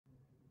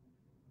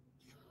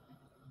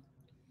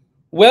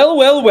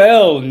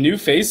Well, new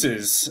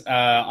faces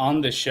on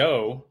the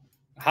show.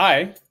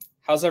 Hi,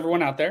 how's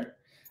everyone out there?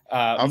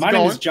 How's it My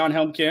name is going? John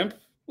Helmkamp.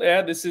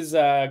 Yeah, this is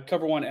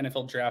Cover One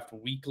NFL Draft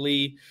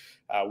Weekly.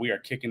 We are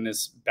kicking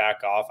this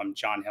back off. I'm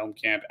John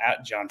Helmkamp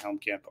at John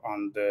Helmkamp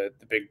on the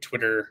big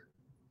Twitter,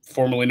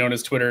 formerly known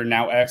as Twitter,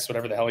 now X,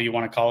 whatever the hell you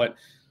want to call it.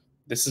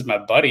 This is my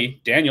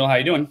buddy Daniel. How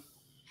you doing?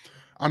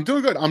 I'm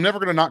doing good. I'm never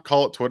going to not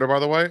call it Twitter, by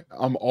the way.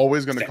 I'm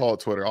always going to Same. call it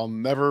Twitter. I'll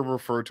never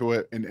refer to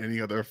it in any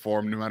other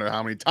form, no matter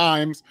how many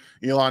times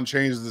Elon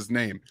changes his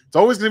name. It's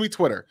always going to be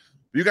Twitter.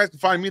 You guys can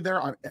find me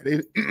there on,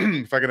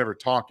 if I can ever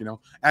talk,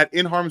 at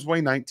In Harm's Way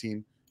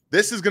 19.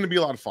 This is going to be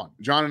a lot of fun.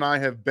 John and I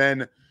have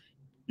been,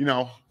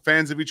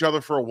 fans of each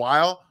other for a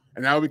while,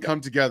 and now we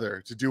come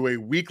together to do a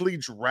weekly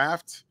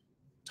draft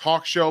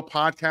talk show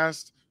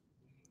podcast.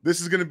 This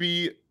is going to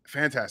be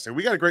fantastic.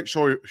 We got a great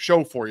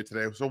show for you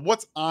today. So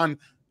what's on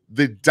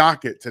the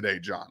docket today,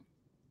 John?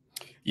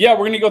 Yeah,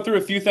 we're going to go through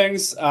a few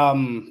things.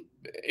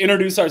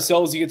 Introduce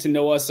ourselves. You get to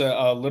know us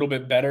a little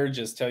bit better.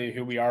 Just tell you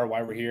who we are,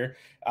 why we're here.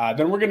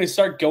 Then we're going to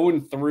start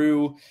going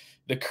through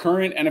the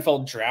current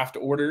NFL draft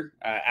order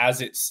as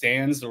it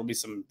stands. There will be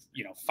some,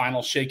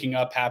 final shaking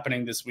up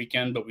happening this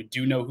weekend, but we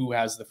do know who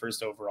has the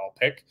first overall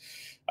pick.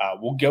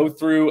 We'll go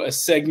through a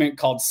segment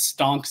called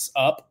Stonks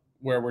Up,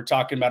 where we're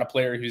talking about a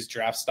player whose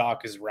draft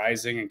stock is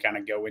rising and kind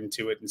of go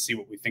into it and see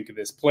what we think of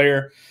this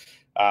player.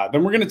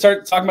 Then we're going to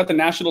start talking about the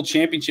National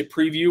Championship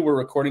preview. We're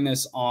recording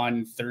this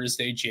on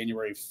Thursday,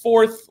 January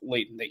 4th,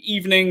 late in the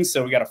evening.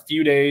 So we got a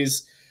few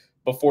days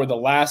before the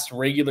last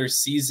regular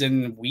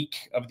season week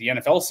of the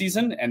NFL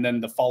season. And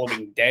then the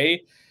following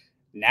day,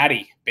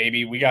 Natty,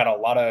 baby. We got a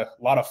lot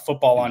of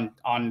football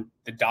on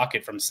the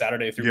docket from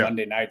Saturday through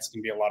Monday night. It's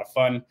going to be a lot of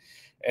fun.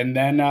 And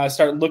then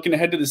start looking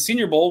ahead to the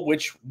Senior Bowl,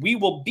 which we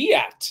will be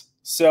at.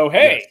 So,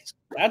 hey,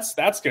 that's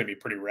going to be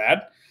pretty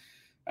rad.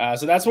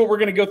 So that's what we're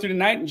going to go through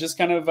tonight and just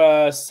kind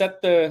of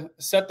set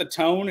the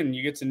tone, and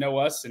you get to know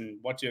us and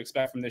what to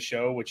expect from this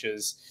show, which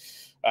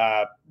is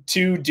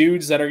two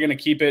dudes that are going to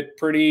keep it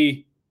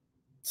pretty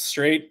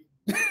straight,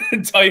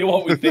 tell you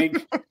what we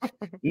think,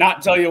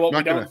 not tell you what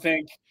we don't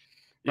think.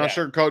 Not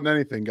sugarcoating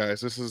anything,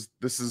 guys. This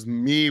is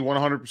me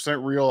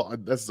 100% real.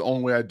 That's the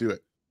only way I do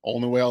it.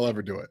 Only way I'll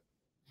ever do it.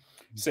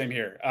 Same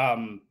here.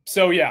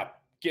 So yeah,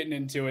 getting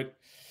into it.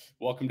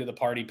 Welcome to the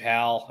party,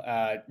 pal.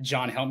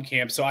 John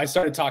Helmkamp. So I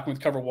started talking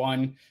with Cover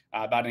One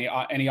about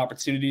any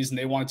opportunities, and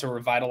they wanted to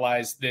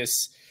revitalize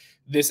this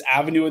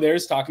avenue of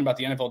theirs, talking about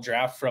the NFL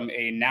draft from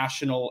a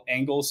national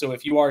angle. So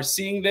if you are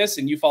seeing this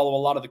and you follow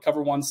a lot of the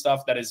Cover One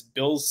stuff that is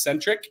Bills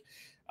centric,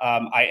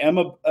 I am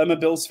a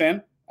Bills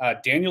fan.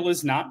 Daniel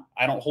is not.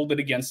 I don't hold it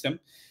against him.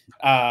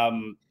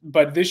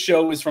 But this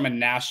show is from a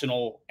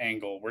national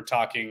angle. We're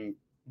talking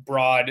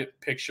broad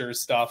picture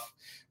stuff.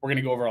 We're going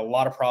to go over a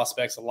lot of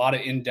prospects, a lot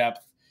of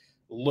in-depth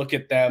look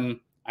at them.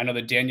 I know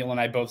that Daniel and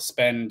I both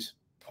spend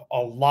a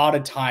lot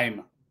of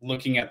time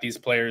looking at these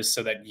players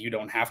so that you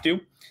don't have to.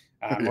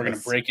 We're going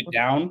to break it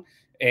down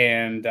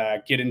and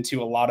get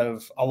into a lot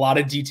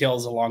of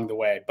details along the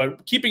way,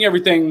 but keeping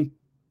everything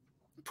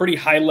pretty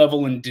high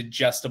level and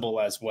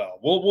digestible as well.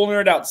 We'll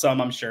nerd out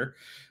some, I'm sure,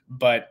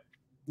 but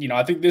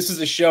I think this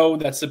is a show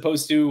that's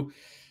supposed to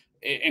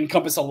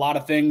encompass a lot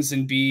of things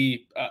and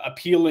be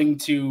appealing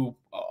to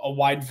a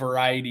wide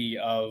variety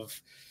of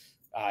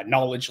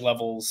knowledge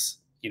levels.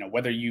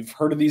 Whether you've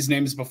heard of these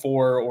names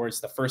before or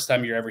it's the first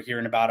time you're ever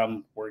hearing about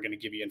them, we're going to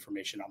give you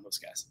information on those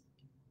guys.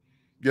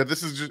 Yeah,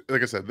 this is just,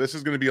 like I said, this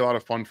is going to be a lot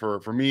of fun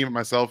for me and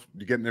myself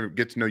to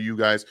get to know you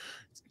guys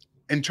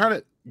and try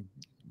to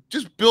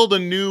just build a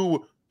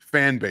new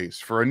fan base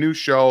for a new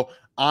show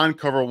on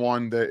Cover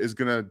One that is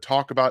going to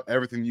talk about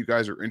everything you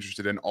guys are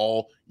interested in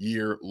all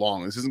year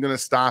long. This isn't going to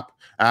stop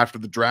after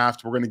the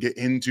draft. We're going to get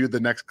into the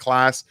next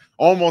class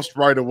almost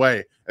right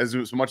away as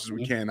much as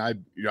we can. I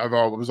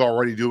was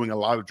already doing a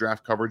lot of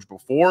draft coverage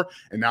before,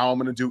 and now I'm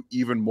going to do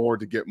even more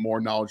to get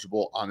more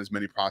knowledgeable on as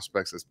many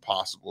prospects as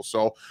possible.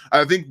 So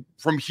I think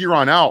from here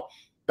on out,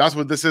 that's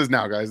what this is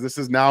now, guys. This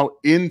is now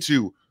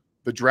into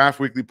the Draft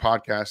Weekly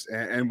podcast.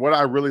 And what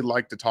I really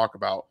like to talk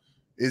about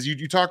is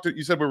you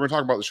said we were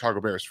talking about the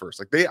Chicago Bears first.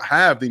 Like, they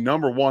have the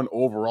 #1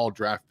 overall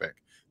draft pick.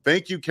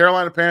 Thank you,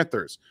 Carolina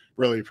Panthers,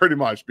 really, pretty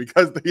much,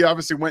 because they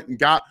obviously went and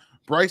got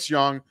Bryce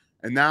Young,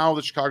 and now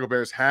the Chicago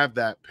Bears have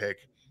that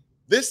pick.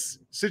 This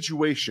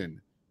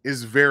situation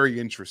is very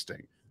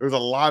interesting. There's a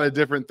lot of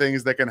different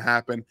things that can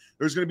happen.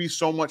 There's going to be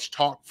so much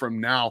talk from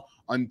now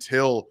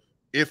until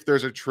if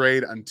there's a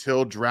trade,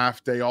 until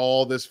draft day,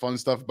 all this fun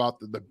stuff about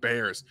the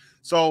Bears.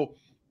 So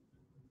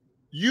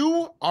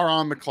you are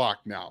on the clock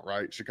now,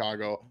 right,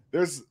 Chicago?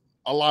 There's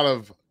a lot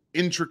of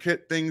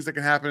intricate things that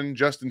can happen.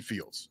 Justin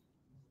Fields.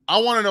 I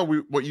want to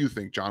know what you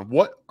think, John.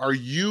 What are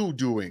you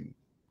doing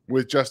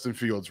with Justin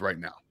Fields right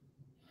now?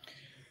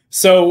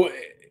 So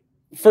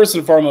first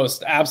and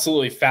foremost,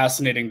 absolutely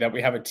fascinating that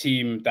we have a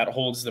team that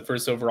holds the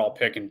first overall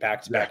pick in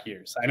back-to-back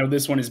years. I know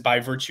this one is by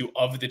virtue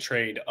of the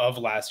trade of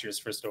last year's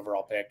first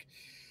overall pick,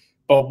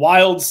 But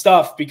wild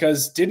stuff,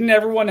 because didn't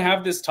everyone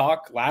have this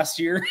talk last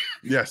year?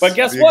 Yes. But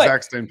guess the what?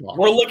 Exact same talk.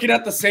 We're looking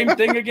at the same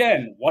thing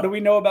again. What do we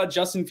know about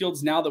Justin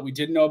Fields now that we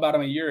didn't know about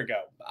him a year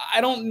ago?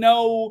 I don't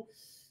know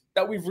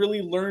that we've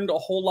really learned a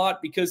whole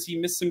lot because he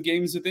missed some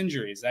games with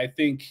injuries. I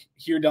think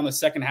here down the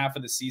second half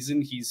of the season,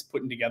 he's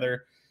putting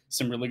together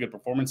some really good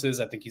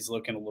performances. I think he's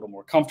looking a little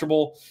more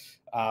comfortable.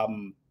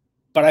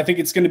 But I think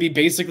it's going to be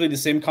basically the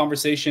same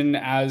conversation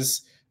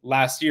as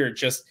last year,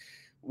 just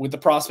with the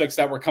prospects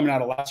that were coming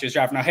out of last year's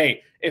draft. Now,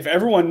 hey, if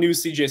everyone knew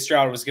CJ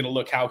Stroud was going to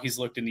look how he's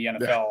looked in the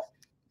NFL,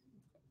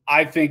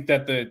 I think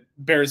that the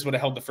Bears would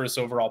have held the first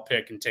overall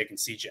pick and taken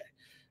CJ.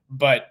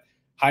 But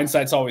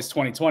hindsight's always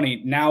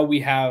 2020. Now we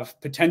have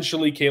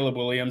potentially Caleb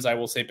Williams. I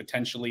will say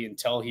potentially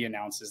until he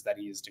announces that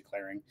he is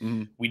declaring.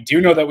 We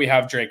do know that we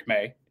have Drake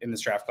May in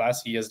this draft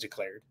class. He has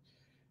declared.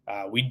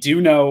 We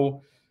do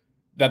know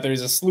that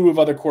there's a slew of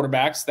other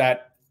quarterbacks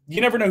that you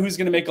never know who's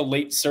going to make a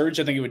late surge.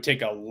 I think it would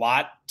take a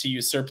lot to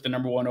usurp the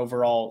 #1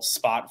 overall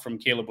spot from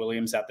Caleb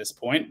Williams at this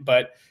point.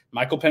 But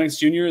Michael Penix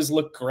Jr. has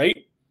looked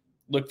great,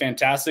 looked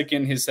fantastic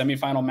in his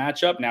semifinal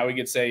matchup. Now he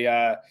gets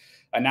a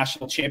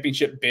national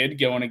championship bid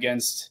going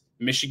against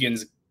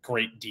Michigan's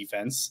great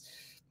defense.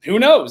 Who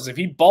knows? If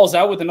he balls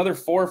out with another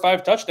 4 or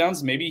 5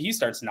 touchdowns, maybe he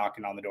starts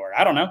knocking on the door.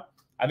 I don't know.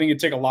 I think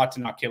it'd take a lot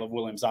to knock Caleb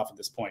Williams off at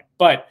this point.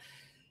 But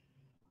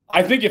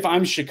I think if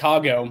I'm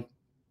Chicago,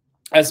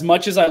 as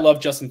much as I love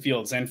Justin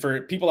Fields, and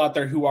for people out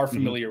there who are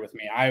familiar with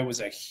me, I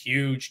was a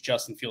huge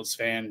Justin Fields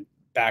fan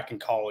back in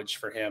college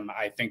for him.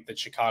 I think that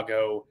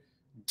Chicago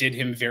did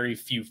him very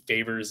few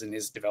favors in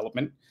his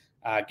development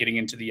getting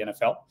into the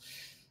NFL.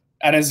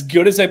 And as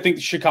good as I think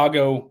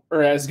Chicago,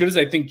 or as good as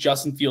I think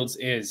Justin Fields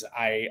is,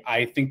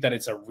 I think that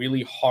it's a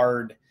really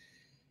hard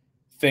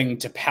thing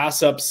to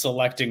pass up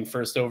selecting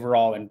first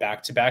overall in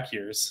back-to-back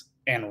years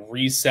and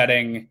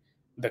resetting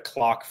the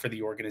clock for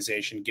the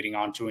organization, getting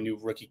onto a new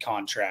rookie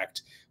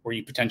contract where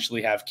you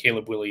potentially have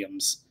Caleb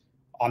Williams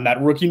on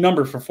that rookie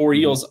number for 4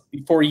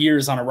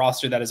 years on a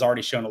roster that has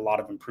already shown a lot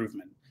of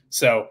improvement.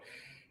 So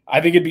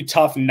I think it'd be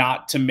tough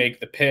not to make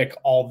the pick,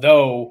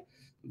 although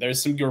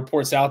there's some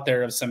reports out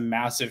there of some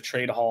massive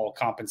trade haul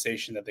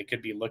compensation that they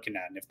could be looking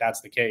at. And if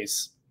that's the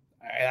case,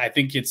 I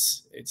think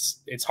it's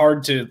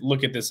hard to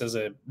look at this as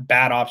a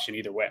bad option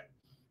either way.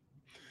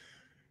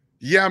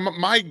 Yeah,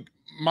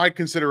 my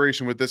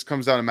consideration with this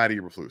comes down to Matt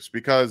Eberflus,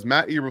 because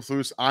Matt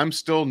Eberflus, I'm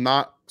still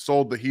not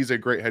sold that he's a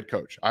great head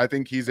coach. I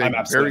think he's a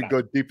very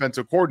good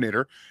defensive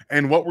coordinator.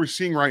 And what we're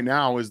seeing right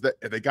now is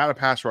that they got a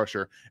pass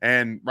rusher.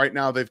 And right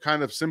now they've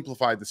kind of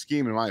simplified the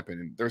scheme, in my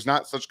opinion. There's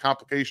not such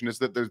complication as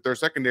that their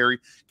secondary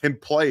can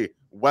play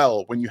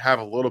well when you have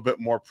a little bit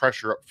more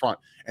pressure up front.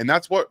 And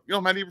that's what,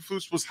 Matt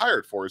Eberflus was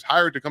hired for, is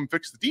hired to come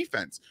fix the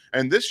defense.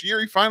 And this year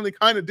he finally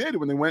kind of did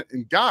when they went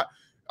and got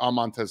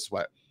Montez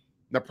Sweat.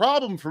 The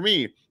problem for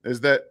me is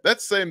that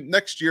let's say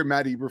next year,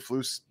 Matt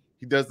Eberflus,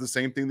 he does the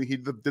same thing that he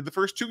did the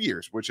first 2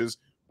 years, which is,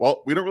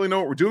 well, we don't really know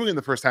what we're doing in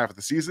the first half of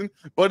the season,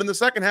 but in the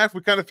second half,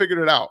 we kind of figured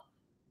it out.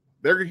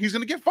 He's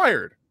going to get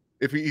fired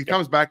if he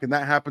comes back and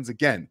that happens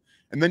again.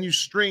 And then you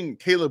string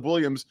Caleb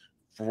Williams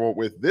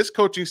with this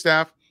coaching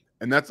staff,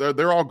 and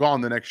they're all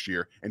gone the next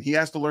year. And he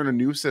has to learn a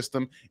new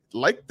system,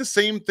 like the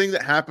same thing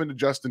that happened to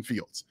Justin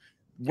Fields.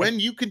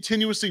 When you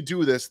continuously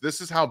do this, this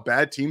is how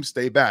bad teams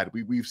stay bad.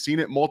 We've seen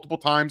it multiple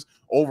times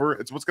over.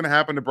 It's what's going to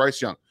happen to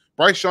Bryce Young.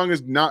 Bryce Young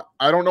is not –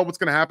 I don't know what's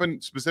going to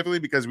happen specifically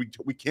because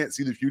we can't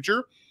see the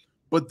future,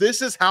 but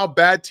this is how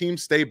bad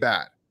teams stay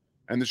bad.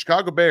 And the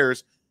Chicago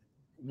Bears,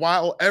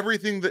 while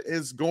everything that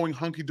is going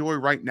hunky-dory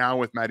right now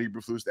with Matt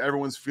Eberflus,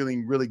 everyone's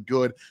feeling really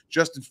good.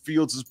 Justin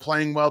Fields is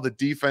playing well. The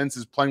defense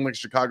is playing like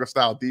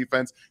Chicago-style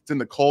defense. It's in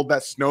the cold.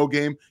 That snow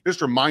game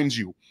just reminds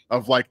you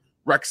of like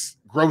Rex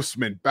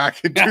Grossman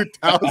back in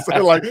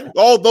 2000, like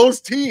all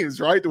those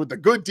teams, right, with the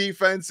good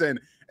defense and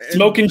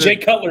smoking Jay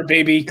Cutler,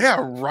 baby.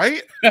 Yeah,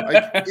 right.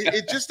 Like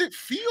it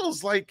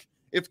feels like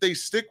if they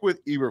stick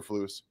with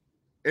Eberflus,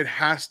 it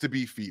has to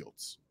be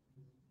Fields.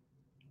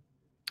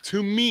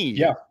 To me,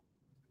 yeah,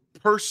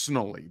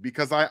 personally,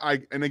 because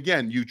and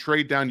again, you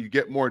trade down, you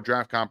get more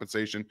draft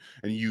compensation,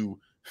 and you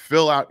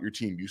fill out your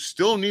team. You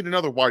still need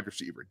another wide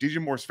receiver.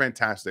 DJ Moore's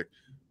fantastic.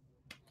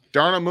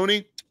 Darnell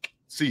Mooney,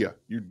 see ya.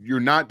 You're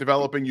not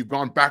developing. You've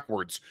gone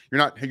backwards. You're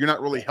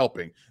not really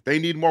helping. They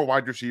need more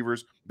wide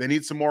receivers. They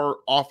need some more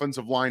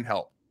offensive line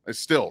help. There's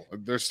still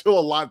a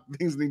lot of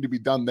things that need to be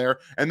done there.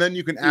 And then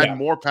you can add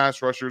more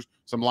pass rushers,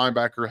 some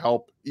linebacker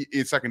help,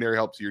 secondary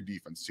help to your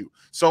defense too.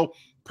 So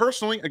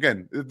personally,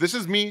 again, this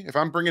is me. If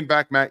I'm bringing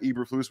back Matt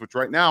Eberflus, which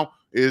right now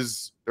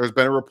there's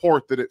been a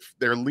report that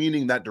they're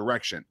leaning that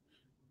direction.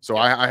 So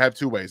I have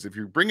two ways. If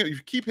you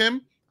keep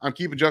him, I'm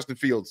keeping Justin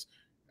Fields.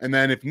 And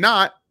then if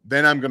not,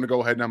 then I'm going to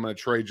go ahead and I'm going to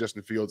trade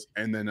Justin Fields,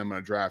 and then I'm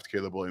going to draft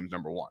Caleb Williams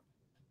 #1.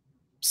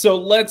 So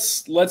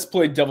let's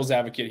play devil's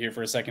advocate here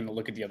for a second to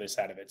look at the other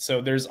side of it.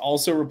 So there's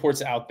also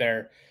reports out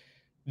there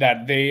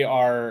that they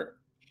are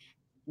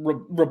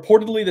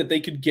reportedly that they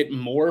could get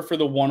more for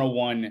the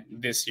 101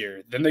 this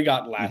year than they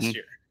got last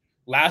year.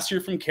 Last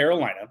year from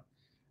Carolina,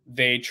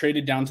 they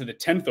traded down to the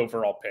 10th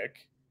overall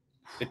pick.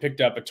 They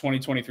picked up a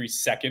 2023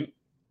 second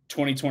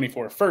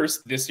 2024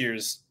 first, this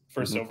year's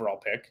first overall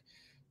pick,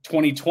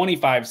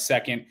 2025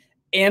 second,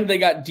 and they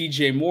got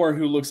DJ Moore,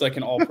 who looks like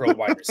an all-pro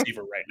wide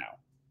receiver right now.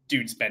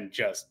 Dude's been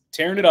just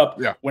tearing it up.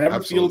 Yeah, whenever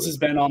absolutely. Fields has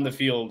been on the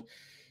field,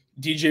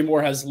 DJ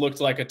Moore has looked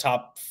like a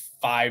top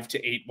 5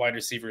 to 8 wide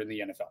receiver in the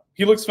NFL.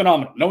 He looks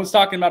phenomenal. No one's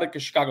talking about it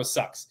because Chicago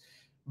sucks,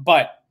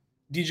 but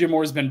DJ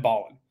Moore has been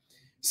balling.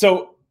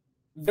 So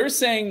they're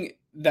saying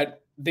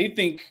that they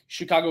think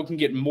Chicago can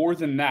get more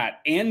than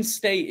that and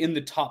stay in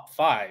the top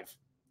 5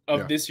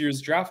 of this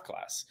year's draft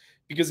class.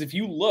 Because if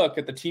you look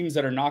at the teams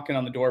that are knocking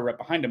on the door right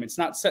behind them, it's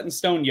not set in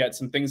stone yet.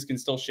 Some things can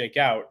still shake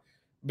out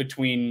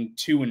between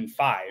 2 and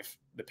 5,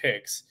 the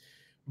picks.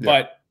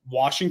 But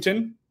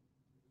Washington,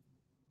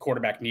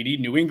 quarterback needy.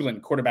 New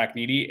England, quarterback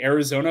needy.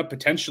 Arizona,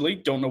 potentially.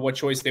 Don't know what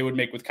choice they would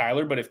make with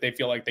Kyler, but if they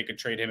feel like they could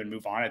trade him and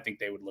move on, I think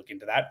they would look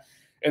into that.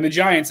 And the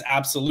Giants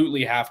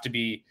absolutely have to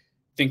be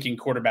thinking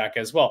quarterback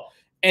as well.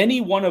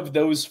 Any one of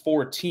those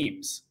 4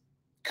 teams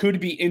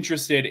could be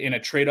interested in a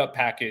trade-up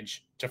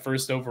package to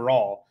first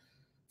overall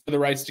for the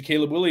rights to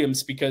Caleb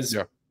Williams because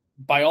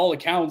by all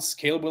accounts,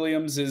 Caleb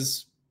Williams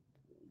is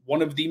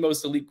one of the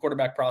most elite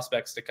quarterback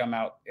prospects to come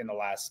out in the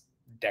last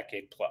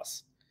decade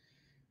plus.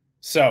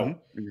 So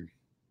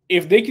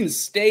if they can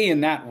stay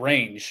in that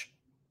range,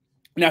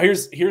 now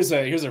here's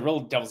a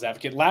real devil's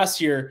advocate.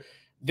 Last year,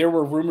 there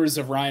were rumors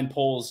of Ryan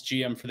Poles,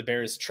 GM for the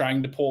Bears,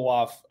 trying to pull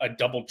off a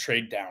double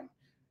trade down.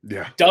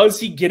 Yeah. Does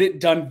he get it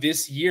done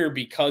this year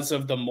because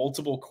of the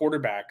multiple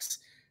quarterbacks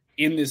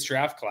in this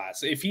draft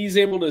class? If he's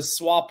able to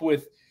swap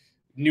with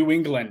New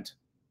England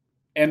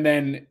and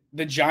then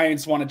the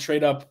Giants want to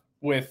trade up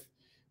with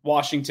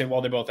Washington,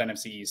 well, they're both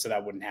NFC East, so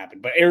that wouldn't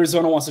happen. But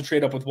Arizona wants to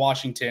trade up with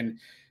Washington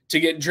to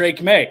get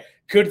Drake May.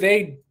 Could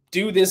they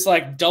do this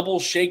like double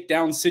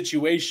shakedown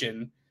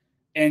situation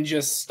and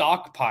just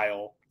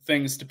stockpile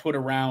things to put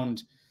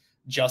around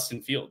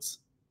Justin Fields?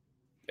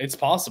 It's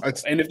possible.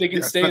 And if they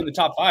can stay in the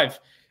top 5,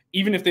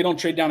 even if they don't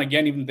trade down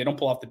again, even if they don't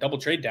pull off the double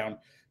trade down,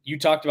 you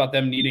talked about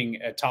them needing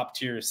a top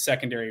tier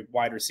secondary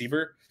wide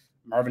receiver.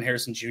 Marvin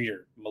Harrison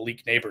Jr.,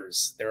 Malik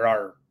Neighbors. There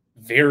are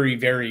very,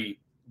 very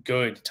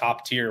good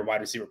top tier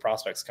wide receiver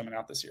prospects coming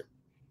out this year.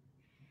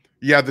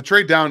 Yeah, the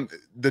trade down,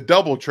 the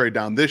double trade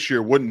down this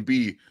year wouldn't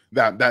be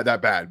that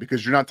bad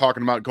because you're not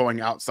talking about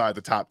going outside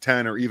the top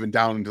 10 or even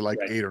down into like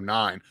 8 or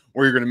 9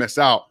 where you're going to miss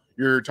out.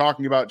 You're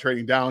talking about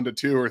trading down to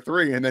 2 or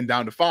 3 and then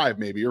down to 5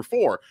 maybe or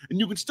 4. And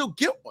you can still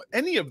get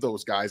any of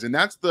those guys. And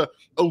that's the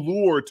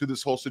allure to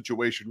this whole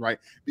situation, right?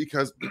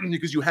 Because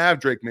you have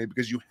Drake May,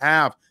 because you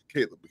have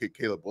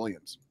Caleb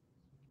Williams.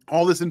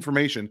 All this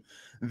information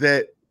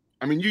that,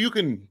 I mean, you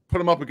can put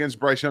them up against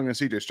Bryce Young and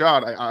CJ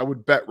Stroud. I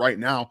would bet right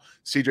now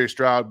CJ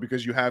Stroud,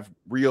 because you have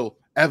real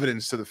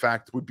evidence to the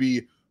fact, would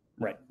be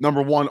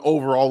number 1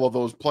 over all of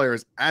those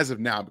players as of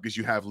now because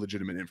you have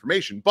legitimate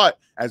information. But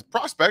as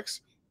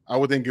prospects, I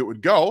would think it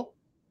would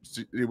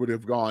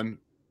have gone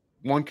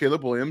 1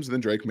 Caleb Williams, then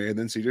Drake May, and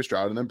then CJ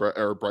Stroud, and then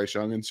Bryce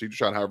Young and CJ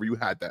Stroud, however you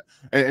had that.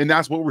 And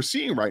that's what we're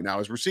seeing right now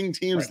is we're seeing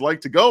teams like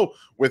to go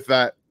with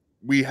that.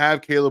 We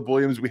have Caleb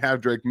Williams, we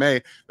have Drake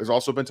May. There's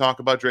also been talk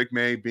about Drake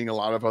May being a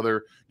lot of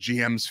other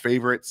GM's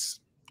favorites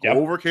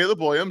over Caleb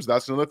Williams.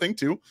 That's another thing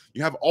too.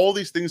 You have all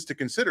these things to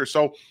consider.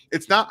 So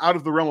it's not out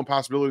of the realm of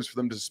possibilities for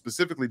them to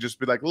specifically just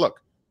be like,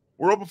 look,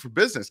 we're open for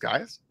business,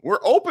 guys.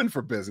 We're open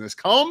for business.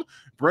 Come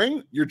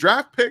bring your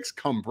draft picks.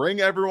 Come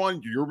bring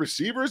everyone, your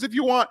receivers if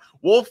you want.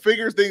 We'll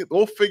figure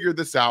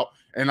this out.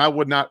 And I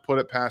would not put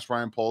it past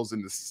Ryan Poles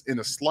in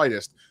the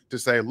slightest to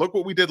say, look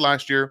what we did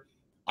last year.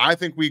 I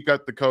think we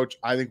got the coach.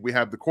 I think we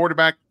have the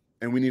quarterback,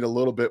 and we need a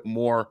little bit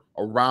more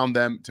around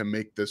them to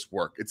make this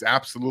work. It's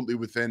absolutely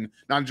within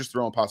not just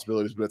their own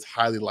possibilities, but it's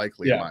highly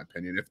likely, in my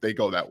opinion, if they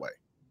go that way.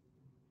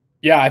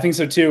 Yeah, I think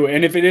so too.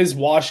 And if it is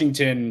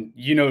Washington,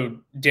 you know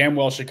damn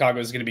well Chicago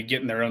is going to be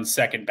getting their own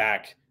second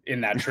back in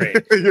that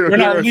trade. We're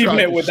not leaving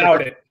it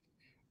without it.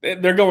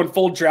 They're going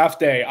full draft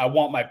day. I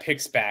want my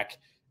picks back,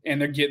 and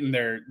they're getting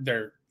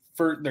their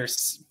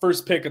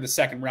first pick of the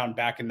second round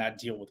back in that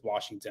deal with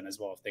Washington as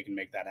well, if they can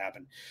make that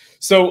happen.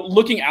 So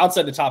looking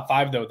outside the top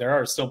 5, though, there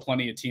are still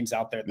plenty of teams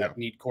out there that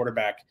need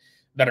quarterback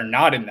that are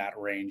not in that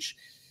range.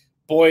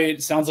 Boy,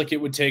 it sounds like it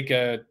would take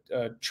a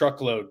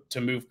truckload to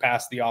move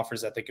past the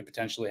offers that they could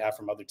potentially have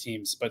from other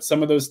teams. But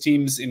some of those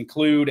teams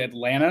include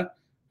Atlanta,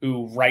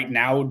 who right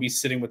now would be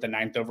sitting with the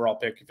 9th overall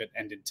pick if it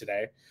ended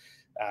today.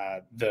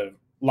 The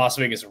Las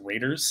Vegas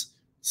Raiders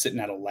sitting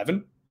at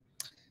 11.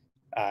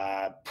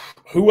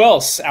 Who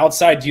else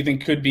outside do you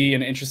think could be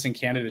an interesting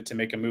candidate to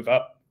make a move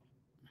up?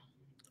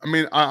 I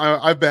mean,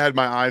 I've had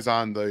my eyes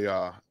on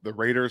the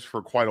Raiders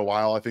for quite a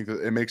while. I think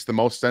that it makes the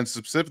most sense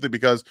specifically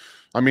because,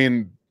 I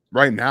mean,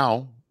 right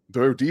now,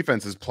 their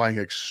defense is playing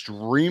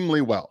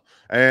extremely well.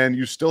 And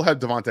you still have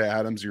Devontae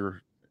Adams.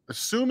 You're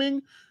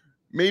assuming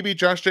maybe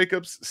Josh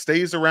Jacobs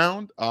stays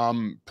around.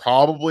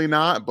 Probably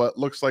not, but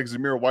looks like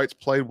Zamir White's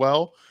played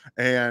well.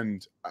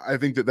 And I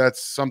think that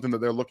that's something that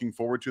they're looking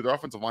forward to. Their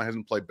offensive line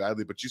hasn't played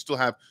badly, but you still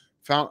have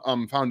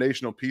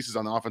foundational pieces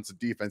on the offensive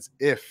defense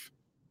if,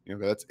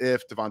 that's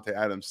if Devontae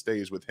Adams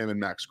stays with him and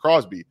Max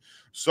Crosby.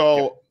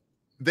 So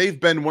they've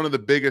been one of the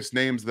biggest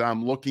names that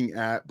I'm looking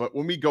at. But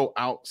when we go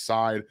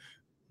outside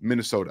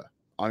Minnesota,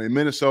 I mean,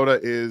 Minnesota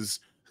is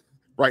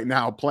right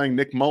now playing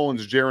Nick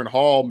Mullins, Jaron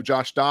Hall,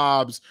 Josh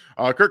Dobbs.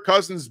 Kirk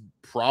Cousins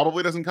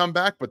probably doesn't come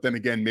back, but then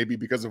again, maybe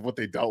because of what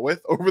they dealt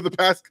with over the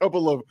past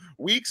couple of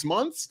weeks,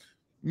 months,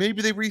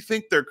 maybe they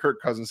rethink their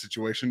Kirk Cousins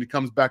situation. He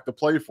comes back to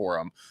play for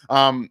them.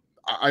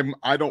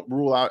 I don't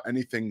rule out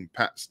anything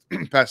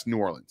past New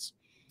Orleans.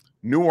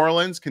 New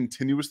Orleans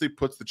continuously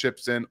puts the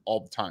chips in all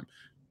the time.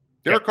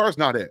 Derek Carr's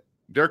not it.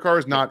 Derek Carr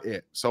is not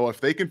it. So if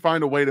they can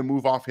find a way to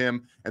move off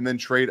him and then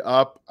trade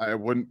up, I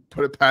wouldn't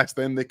put it past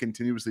them. They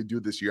continuously do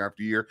this year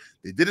after year.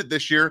 They did it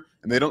this year,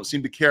 and they don't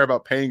seem to care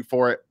about paying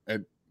for it.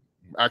 And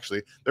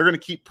actually, they're going to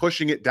keep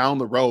pushing it down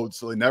the road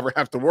so they never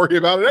have to worry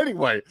about it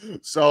anyway.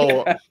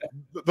 So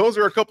those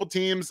are a couple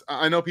teams.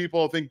 I know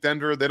people think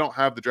Denver, they don't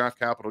have the draft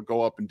capital to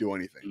go up and do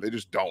anything. They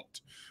just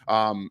don't.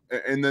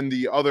 And then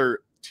the other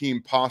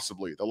team,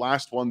 possibly the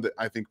last one that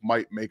I think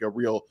might make a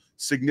real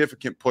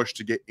significant push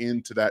to get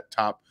into that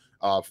top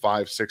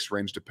 5-6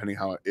 range, depending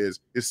how it is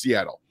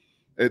Seattle.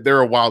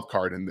 They're a wild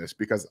card in this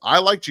because I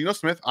like Geno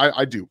Smith.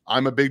 I do.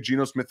 I'm a big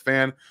Geno Smith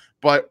fan,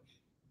 but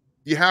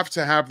you have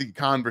to have the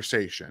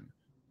conversation.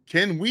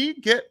 Can we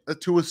get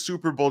to a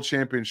Super Bowl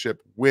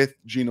championship with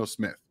Geno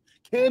Smith?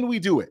 Can we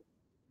do it?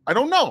 I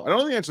don't know. I don't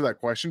know the answer to that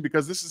question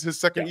because this is his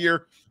second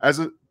year as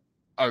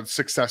a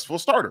successful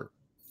starter.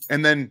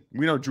 And then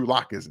we know Drew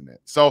Lock isn't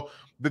it. So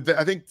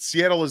I think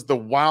Seattle is the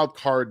wild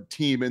card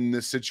team in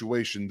this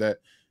situation that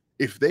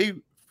if they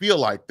feel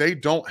like they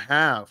don't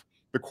have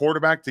the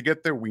quarterback to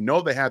get there, we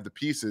know they have the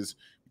pieces.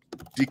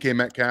 DK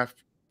Metcalf,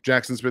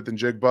 Jackson Smith and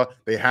Jigba.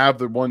 They have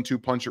the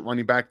 1-2 punch at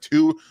running back,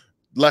 2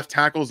 left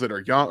tackles that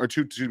are young, or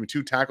two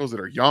tackles that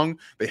are young.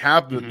 They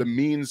have the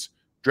means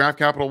draft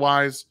capital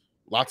wise,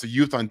 lots of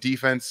youth on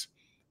defense.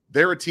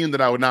 They're a team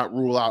that I would not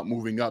rule out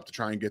moving up to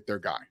try and get their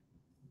guy.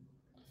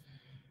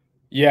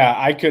 Yeah,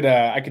 I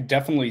could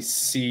definitely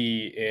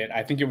see it.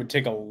 I think it would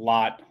take a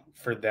lot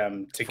for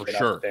them to get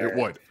up there. It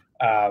would.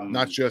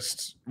 Not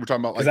just we're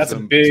talking about like that's a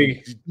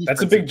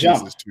big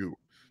jump too.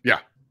 Yeah,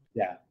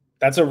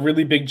 that's a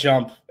really big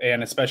jump,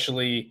 and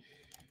especially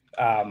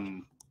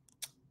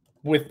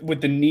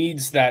with the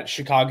needs that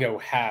Chicago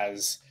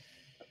has.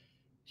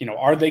 You know,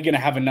 are they going to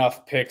have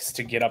enough picks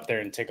to get up there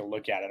and take a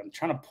look at it? I'm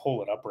trying to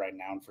pull it up right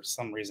now, and for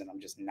some reason, I'm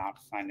just not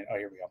finding it. Oh,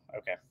 here we go.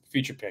 Okay,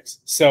 future picks.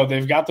 So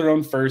they've got their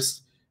own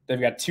first. They've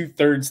got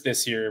 2/3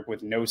 this year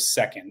with no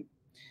second.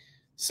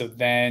 So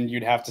then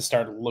you'd have to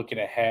start looking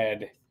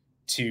ahead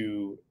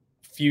to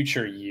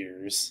future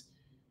years.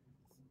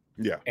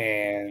 Yeah.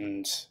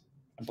 And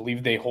I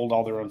believe they hold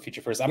all their own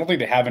future firsts. I don't think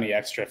they have any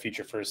extra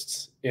future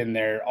firsts in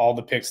there. All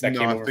the picks that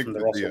came over from the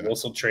Russell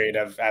Wilson trade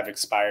have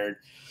expired.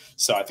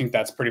 So I think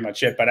that's pretty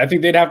much it. But I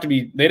think they'd have to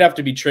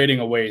be trading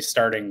away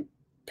starting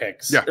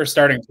picks or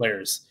starting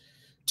players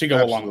to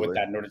go along with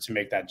that in order to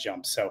make that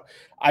jump. So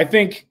I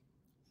think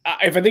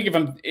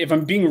if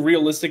I'm being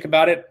realistic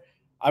about it,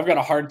 I've got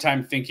a hard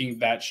time thinking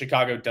that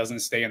Chicago doesn't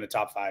stay in the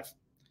top 5.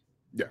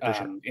 Yeah, for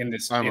sure.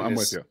 I'm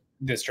with you.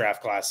 This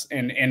draft class.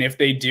 And if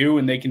they do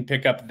and they can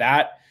pick up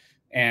that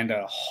and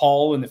a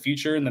Hall in the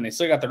future, and then they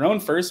still got their own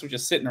first, which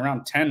is sitting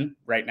around 10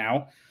 right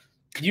now,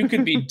 you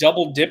could be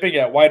double dipping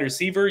at wide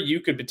receiver. You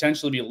could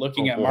potentially be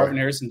looking at Marvin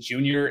Harrison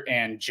Jr.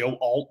 and Joe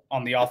Alt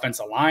on the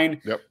offensive line.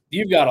 Yep.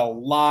 You've got a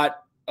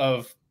lot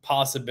of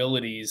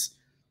possibilities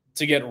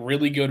to get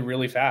really good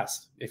really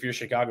fast if you're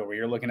Chicago, where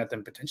you're looking at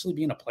them potentially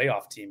being a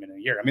playoff team in a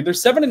year. I mean, they're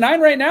 7-9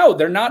 right now.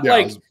 They're not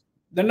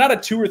they're not a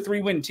 2 or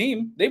 3 win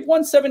team. They've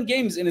won 7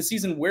 games in a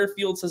season where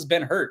Fields has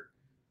been hurt.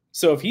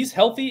 So if he's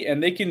healthy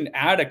and they can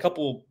add a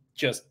couple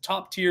just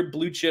top tier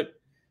blue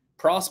chip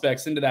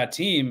prospects into that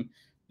team,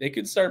 they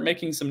could start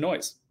making some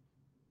noise.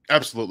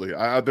 Absolutely.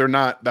 They're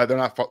not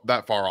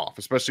that far off,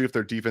 especially if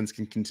their defense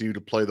can continue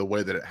to play the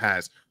way that it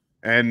has.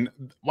 And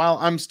while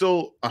I'm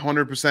still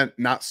 100%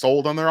 not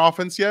sold on their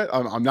offense yet,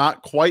 I'm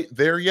not quite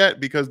there yet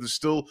because there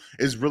still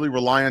is really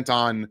reliant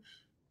on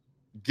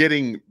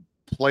getting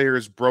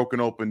players broken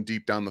open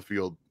deep down the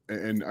field.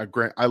 And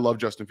I love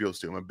Justin Fields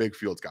too. I'm a big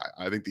Fields guy.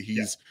 I think that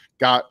he's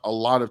got a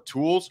lot of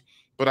tools,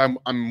 but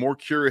I'm more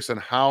curious on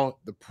how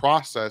the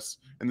process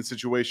and the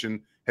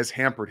situation has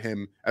hampered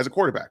him as a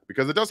quarterback,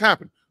 because it does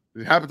happen.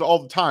 It happens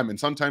all the time. And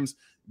sometimes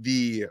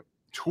the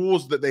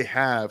tools that they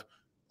have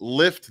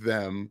lift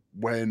them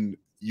when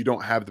you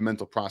don't have the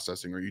mental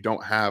processing, or you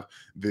don't have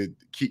he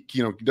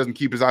doesn't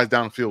keep his eyes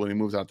downfield when he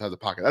moves outside the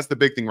pocket. That's the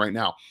big thing right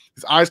now.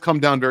 His eyes come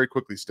down very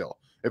quickly still.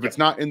 If it's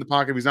not in the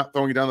pocket, if he's not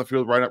throwing it down the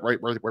field right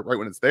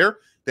when it's there,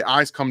 the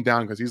eyes come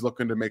down because he's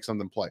looking to make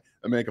something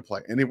make a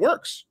play. And it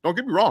works. Don't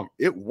get me wrong.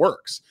 It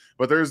works.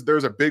 But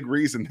there's a big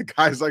reason that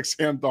guys like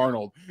Sam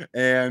Darnold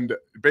and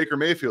Baker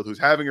Mayfield, who's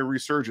having a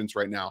resurgence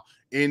right now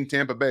in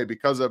Tampa Bay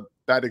because of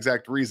that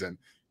exact reason,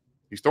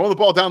 he's throwing the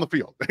ball down the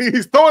field.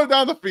 He's throwing it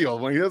down the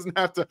field when he doesn't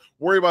have to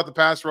worry about the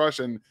pass rush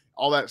and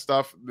all that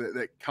stuff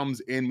that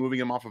comes in, moving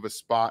him off of a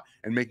spot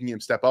and making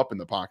him step up in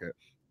the pocket.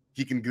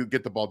 He can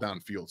get the ball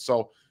downfield.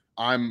 So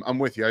I'm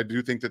with you. I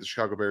do think that the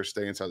Chicago Bears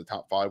stay inside the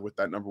top 5 with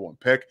that #1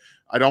 pick.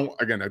 I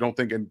don't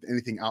think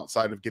anything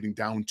outside of getting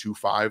down to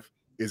 5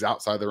 is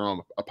outside their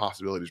realm of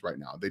possibilities right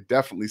now. They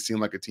definitely seem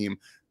like a team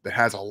that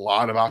has a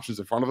lot of options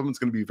in front of them. It's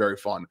going to be very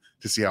fun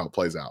to see how it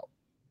plays out.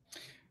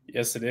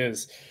 Yes, it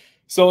is.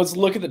 So let's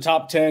look at the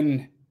top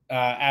 10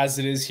 as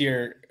it is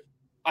here.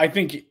 I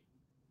think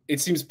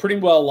it seems pretty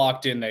well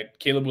locked in that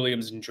Caleb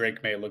Williams and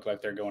Drake May look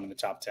like they're going in the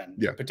top 10,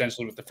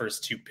 potentially with the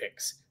first 2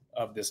 picks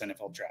of this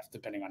NFL draft,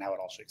 depending on how it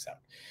all shakes out.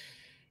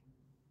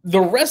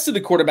 The rest of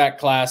the quarterback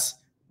class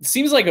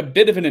seems like a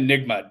bit of an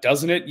enigma,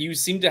 doesn't it? You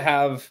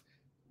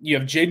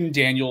have Jaden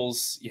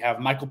Daniels, you have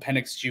Michael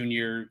Penix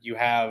Jr., you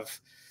have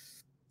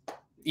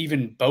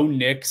even Bo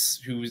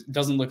Nix, who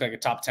doesn't look like a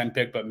top 10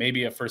 pick, but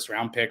maybe a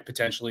first-round pick,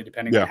 potentially,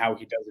 depending on how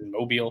he does in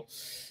Mobile.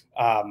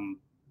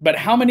 But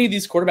how many of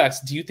these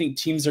quarterbacks do you think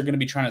teams are going to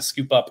be trying to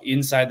scoop up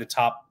inside the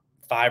top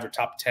 5 or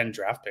top 10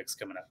 draft picks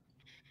coming up?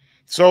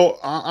 So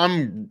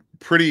I'm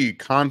pretty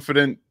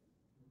confident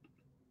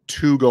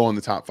 2 go in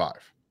the top 5.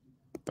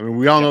 I mean,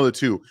 we all know the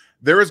 2.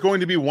 There is going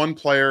to be one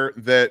player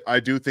that I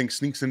do think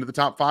sneaks into the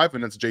top 5,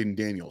 and that's Jaden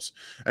Daniels.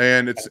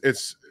 And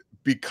it's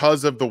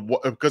because of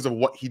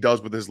what he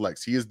does with his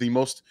legs. He is the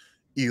most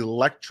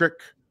electric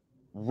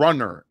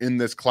runner in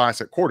this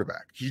class at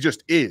quarterback. He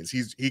just is.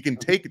 He can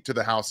take it to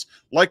the house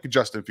like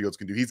Justin Fields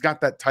can do. He's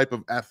got that type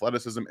of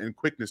athleticism and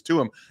quickness to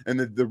him. And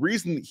the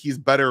reason he's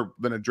better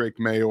than a Drake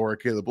May or a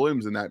Caleb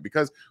Williams in that,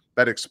 because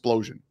that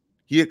explosion.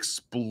 He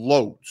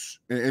explodes,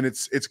 and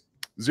it's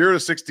 0 to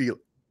 60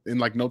 in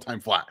like no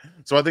time flat.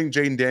 So I think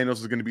Jaden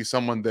Daniels is going to be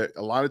someone that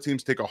a lot of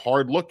teams take a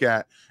hard look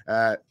at.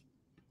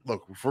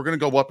 Look, if we're going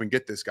to go up and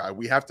get this guy,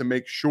 we have to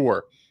make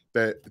sure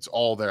that it's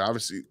all there.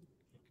 Obviously,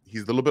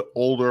 he's a little bit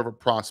older of a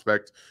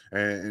prospect,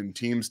 and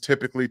teams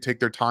typically take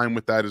their time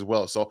with that as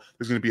well. So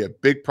there's going to be a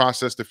big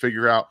process to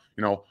figure out,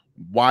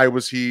 why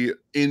was he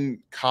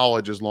in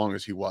college as long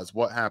as he was?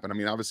 What happened? I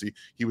mean, obviously,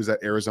 he was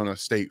at Arizona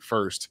State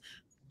first.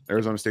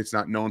 Arizona State's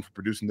not known for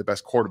producing the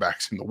best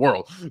quarterbacks in the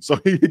world. So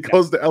he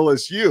goes to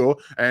LSU,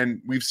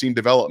 and we've seen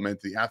development.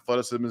 The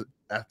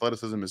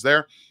athleticism is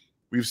there.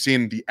 We've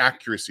seen the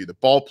accuracy, the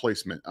ball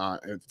placement,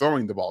 and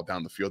throwing the ball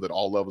down the field at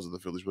all levels of the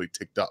field is really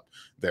ticked up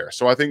there.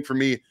 So I think for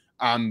me,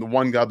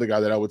 the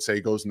guy that I would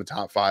say goes in the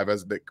top 5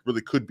 as that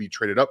really could be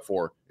traded up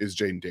for is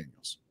Jaden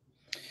Daniels.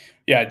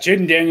 Yeah,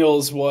 Jaden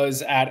Daniels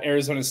was at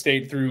Arizona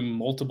State through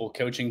multiple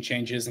coaching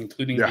changes,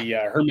 including the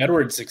Herm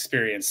Edwards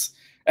experience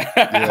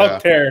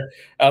out there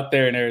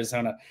in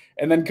Arizona,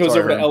 and then goes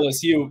over to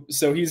LSU.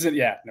 So he's in,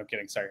 no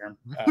kidding. Sorry, Herm.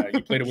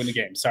 You played to win the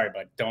game. Sorry,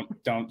 bud.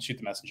 Don't shoot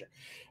the messenger.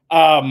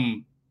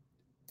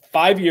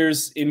 5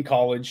 years in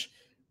college,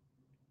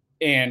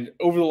 and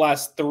over the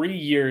last 3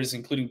 years,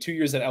 including 2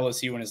 years at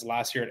LSU and his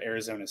last year at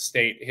Arizona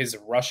State, his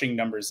rushing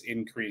numbers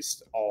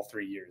increased all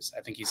 3 years.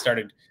 I think he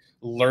started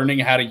learning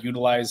how to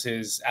utilize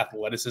his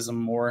athleticism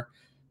more,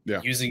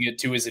 using it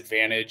to his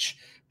advantage.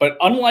 But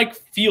unlike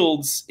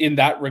Fields in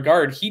that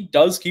regard, he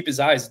does keep his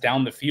eyes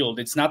down the field.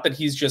 It's not that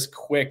he's just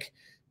quick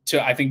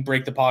to, I think,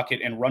 break the pocket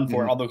and run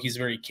for it, although he's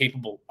very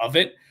capable of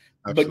it.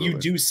 Absolutely. But you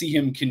do see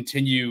him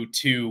continue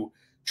to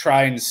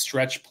try and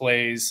stretch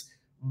plays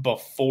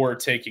before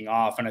taking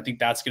off, and I think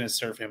that's going to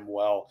serve him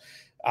well.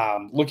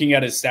 Looking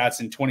at his stats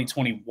in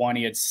 2021,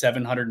 he had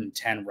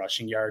 710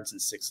 rushing yards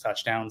and 6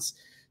 touchdowns.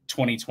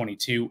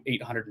 2022,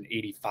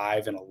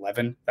 885 and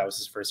 11. That was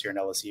his first year in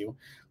LSU.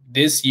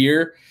 This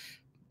year,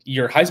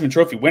 your Heisman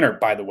Trophy winner,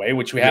 by the way,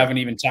 which we haven't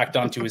even tacked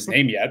onto his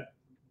name yet,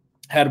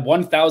 had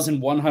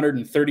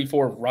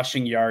 1,134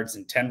 rushing yards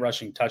and 10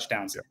 rushing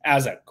touchdowns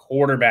as a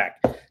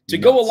quarterback. To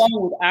go along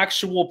with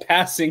actual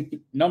passing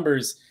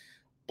numbers,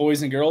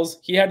 boys and girls,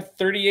 he had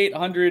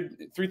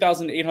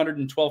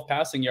 3,812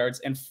 passing yards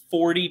and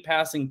 40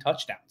 passing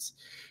touchdowns.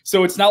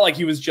 So it's not like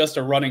he was just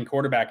a running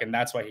quarterback and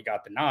that's why he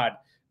got the nod.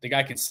 The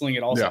guy can sling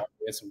it also.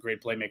 He has some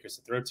great playmakers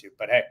to throw to.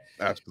 But hey,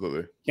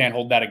 absolutely can't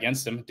hold that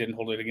against him. Didn't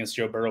hold it against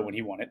Joe Burrow when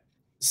he won it.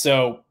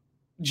 So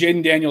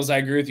Jaden Daniels, I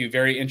agree with you.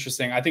 Very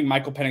interesting. I think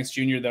Michael Penix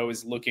Jr., though,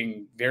 is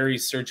looking very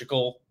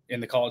surgical in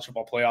the college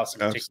football playoffs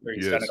in particular.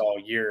 He's done it all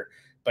year.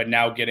 But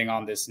now getting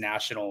on this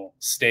national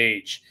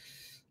stage,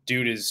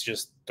 dude is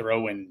just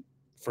throwing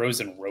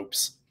frozen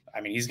ropes.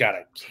 I mean, he's got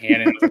a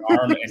cannon in his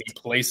arm, and he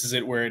places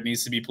it where it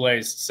needs to be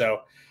placed.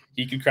 So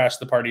he could crash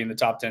the party in the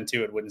top 10,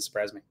 too. It wouldn't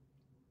surprise me.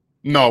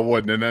 No, it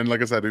wouldn't. And then,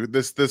 like I said,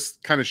 this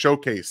kind of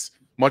showcase,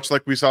 much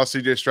like we saw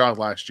CJ Stroud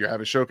last year, have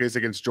a showcase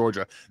against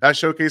Georgia. That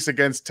showcase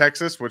against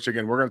Texas, which,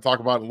 again, we're going to talk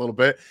about in a little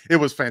bit, it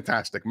was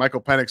fantastic. Michael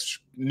Penix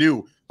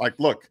knew, like,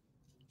 look,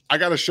 I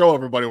got to show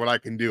everybody what I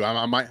can do.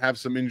 I might have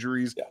some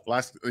injuries.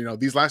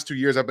 These last 2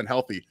 years I've been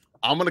healthy.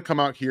 I'm going to come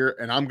out here,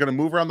 and I'm going to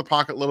move around the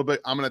pocket a little bit.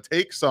 I'm going to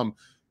take some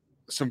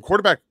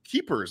quarterback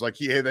keepers. Like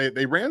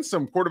they ran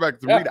some quarterback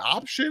read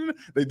option.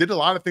 They did a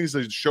lot of things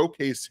to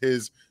showcase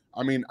his,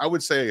 I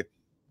would say,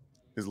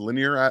 his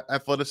linear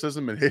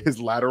athleticism and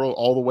his lateral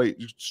all the way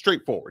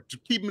straight forward.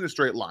 Just keep him in a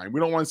straight line. We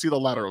don't want to see the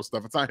lateral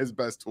stuff. It's not his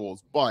best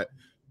tools, but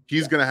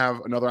he's going to have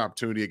another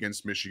opportunity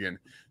against Michigan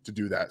to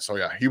do that. So,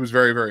 yeah, he was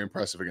very, very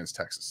impressive against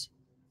Texas.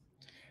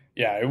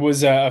 Yeah, it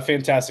was a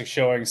fantastic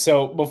showing.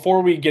 So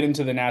before we get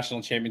into the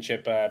national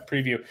championship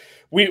preview,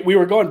 we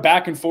were going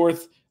back and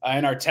forth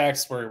in our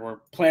text. We're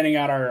planning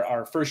out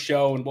our first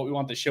show and what we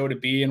want the show to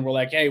be. And we're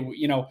like, hey,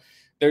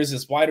 there's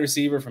this wide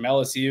receiver from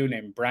LSU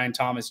named Brian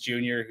Thomas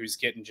Jr. who's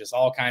getting just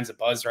all kinds of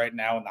buzz right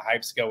now, and the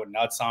hype's going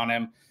nuts on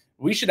him.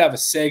 We should have a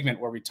segment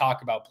where we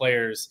talk about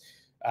players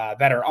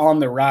that are on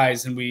the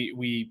rise. And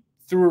we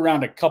threw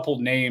around a couple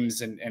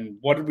names, and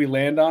what did we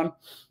land on?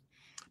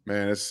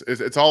 Man,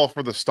 it's all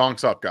for the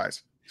stonks up,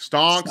 guys.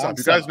 Stonks up.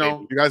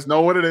 You guys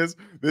know what it is.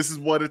 This is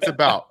what it's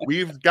about.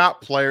 We've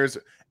got players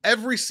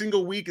every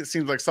single week. It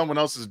seems like someone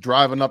else is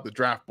driving up the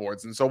draft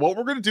boards. And so what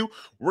we're going to do,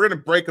 we're going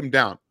to break them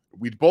down.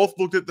 We both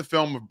looked at the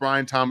film of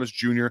Brian Thomas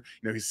Jr.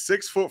 He's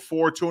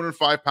 6'4",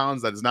 205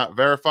 pounds. That is not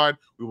verified.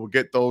 We will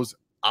get those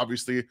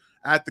obviously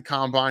at the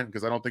combine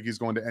because I don't think he's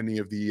going to any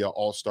of the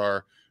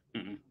All-Star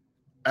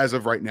as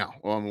of right now.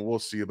 We'll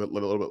see a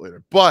little bit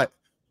later. But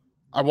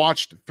I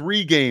watched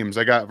 3 games.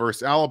 I got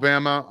versus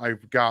Alabama,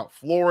 I've got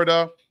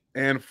Florida,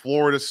 and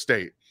Florida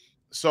State.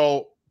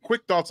 So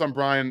quick thoughts on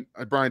Brian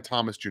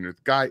Thomas Jr. The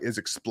guy is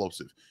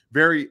explosive.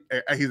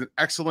 He's an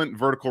excellent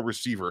vertical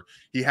receiver.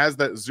 He has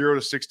that 0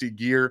 to 60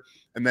 gear,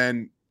 and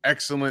then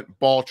excellent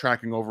ball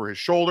tracking over his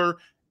shoulder,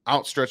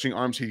 outstretching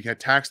arms. He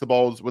attacks the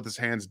balls with his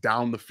hands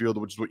down the field,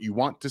 which is what you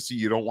want to see.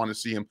 You don't want to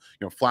see him,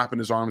 flapping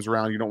his arms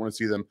around. You don't want to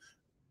see them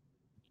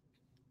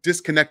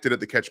disconnected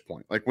at the catch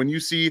point. Like when you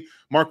see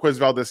Marquez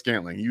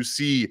Valdez-Scantling, you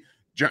see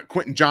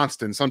Quentin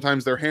Johnston,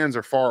 sometimes their hands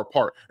are far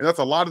apart. And that's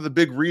a lot of the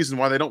big reason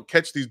why they don't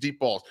catch these deep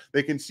balls.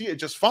 They can see it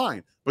just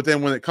fine. But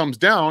then when it comes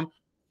down,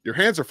 your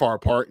hands are far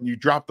apart and you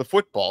drop the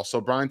football.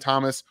 So Brian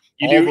Thomas,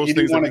 you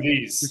do one of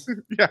these.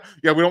 yeah,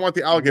 we don't want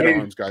the alligator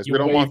arms, guys. We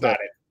don't want that.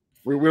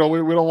 We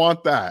don't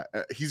want that.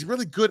 He's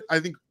really good,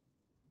 I think,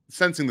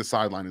 sensing the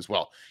sideline as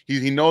well.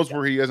 He knows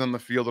where he is on the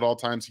field at all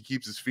times. He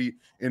keeps his feet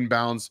in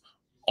bounds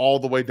all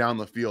the way down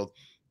the field.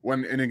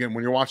 When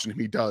you're watching him,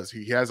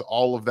 he has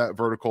all of that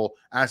vertical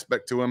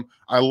aspect to him.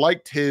 I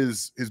liked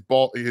his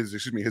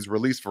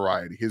release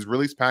variety, his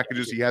release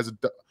packages. He has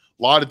a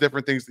lot of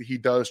different things that he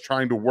does,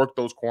 trying to work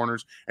those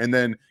corners and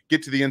then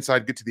get to the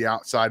inside, get to the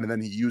outside, and then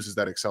he uses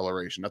that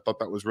acceleration. I thought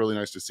that was really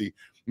nice to see.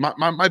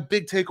 My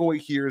big takeaway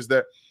here is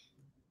that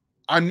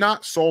I'm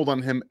not sold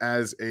on him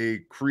as a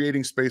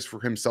creating space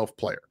for himself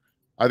player.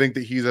 I think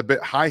that he's a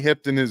bit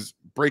high-hipped in his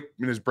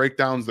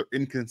breakdowns. They're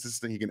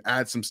inconsistent. He can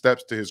add some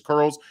steps to his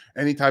curls,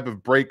 any type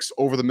of breaks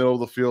over the middle of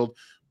the field.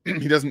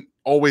 He doesn't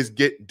always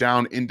get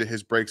down into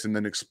his breaks and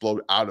then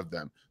explode out of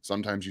them.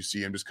 Sometimes you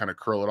see him just kind of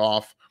curl it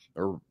off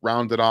or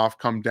round it off,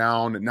 come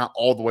down, and not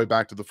all the way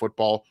back to the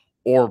football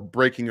or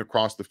breaking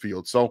across the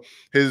field. So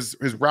his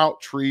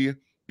route tree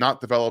not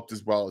developed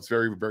as well. It's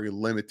very, very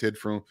limited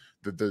from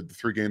the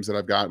 3 games that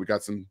I've got. We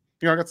got some,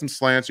 I got some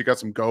slants, you got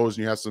some goes,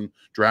 and you have some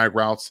drag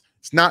routes.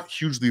 It's not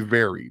hugely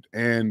varied.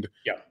 And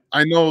yeah,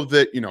 I know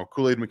that,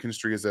 Kool-Aid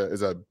McKinstry is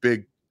a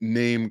big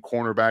name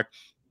cornerback.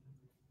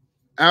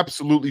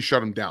 Absolutely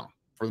shut him down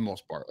for the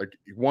most part. Like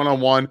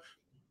one-on-one,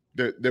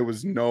 there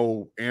was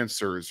no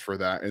answers for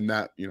that. And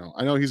that,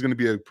 I know he's going to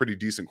be a pretty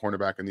decent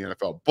cornerback in the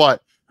NFL,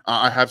 but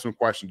I have some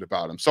questions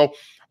about him. So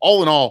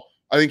all in all,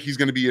 I think he's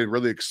going to be a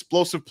really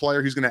explosive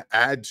player. He's going to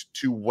add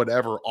to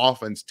whatever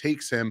offense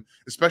takes him,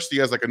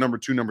 especially as like a number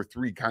 2, number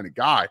 3 kind of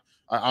guy.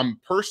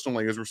 I'm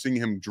personally, as we're seeing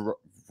him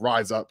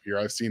rise up here,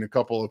 I've seen a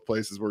couple of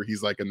places where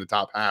he's like in the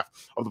top half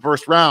of the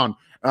first round.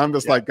 And I'm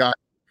just like, guys,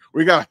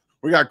 we got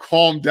to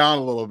calm down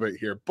a little bit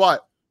here.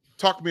 But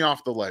talk me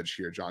off the ledge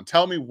here, John.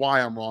 Tell me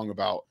why I'm wrong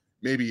about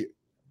maybe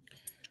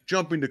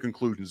jumping to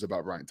conclusions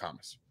about Brian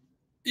Thomas.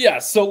 Yeah,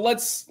 so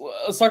let's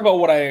talk about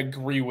what I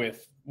agree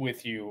with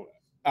you.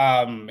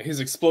 His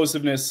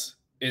explosiveness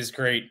is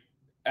great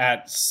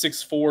at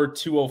 6'4",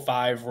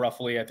 205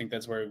 roughly. I think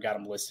that's where we've got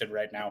him listed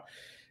right now.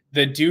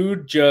 The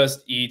dude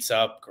just eats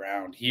up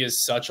ground. He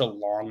is such a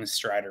long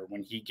strider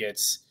when he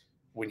gets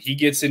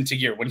into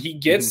gear. When he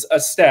gets a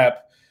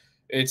step,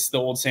 it's the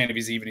old saying, if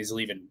he's even, he's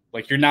leaving.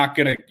 Like you're not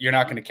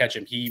gonna catch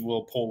him. He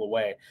will pull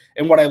away.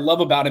 And what I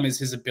love about him is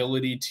his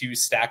ability to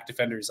stack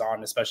defenders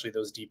on, especially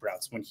those deep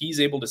routes. When he's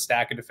able to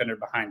stack a defender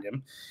behind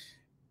him,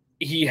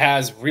 he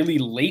has really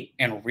late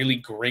and really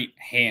great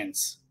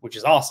hands, which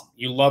is awesome.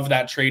 You love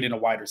that trait in a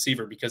wide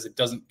receiver because it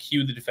doesn't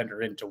cue the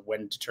defender into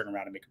when to turn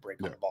around and make a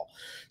break on the ball.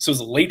 So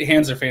his late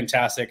hands are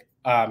fantastic.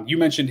 You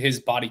mentioned his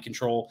body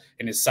control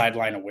and his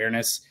sideline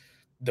awareness.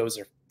 Those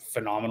are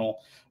phenomenal.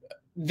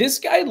 This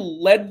guy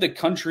led the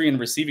country in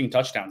receiving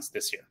touchdowns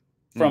this year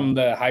from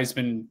the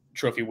Heisman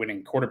Trophy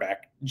winning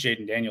quarterback,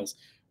 Jaden Daniels.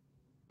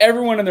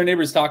 Everyone and their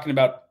neighbors talking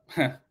about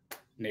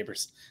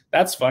Neighbors.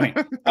 That's funny.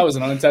 That was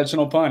an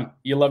unintentional pun.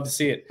 You love to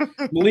see it.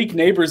 Malik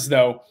Neighbors,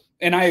 though,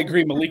 and I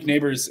agree, Malik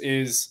Neighbors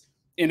is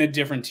in a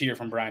different tier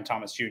from Brian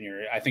Thomas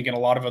Jr. I think in a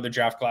lot of other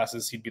draft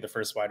classes, he'd be the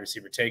first wide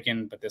receiver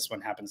taken, but this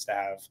one happens to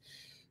have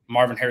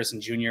Marvin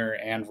Harrison Jr.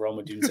 and Rome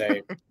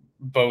Odunze,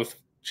 both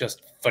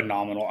just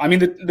phenomenal. I mean,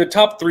 the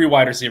top 3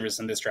 wide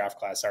receivers in this draft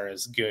class are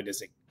as good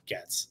as it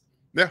gets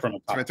from a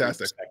top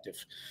fantastic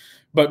perspective.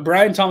 But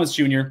Brian Thomas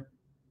Jr.,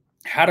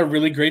 had a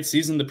really great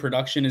season. The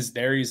production is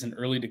there. He's an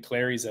early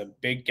declare. He's a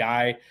big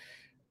guy.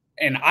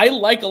 And I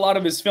like a lot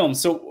of his films.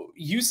 So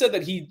you said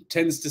that he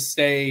tends to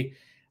stay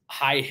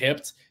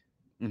high-hipped.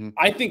 Mm-hmm.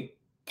 I think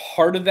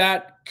part of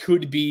that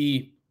could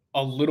be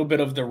a little bit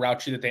of the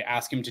route tree that they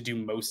ask him to do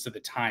most of the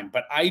time.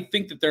 But I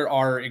think that there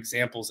are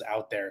examples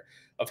out there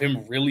of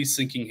him really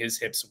sinking his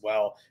hips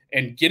well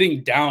and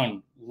getting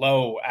down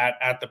low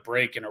at the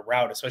break in a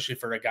route, especially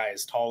for a guy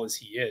as tall as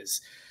he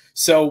is.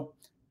 So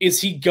is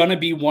he going to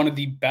be one of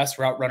the best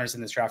route runners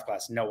in this draft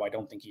class? No, I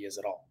don't think he is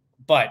at all.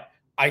 But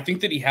I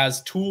think that he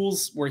has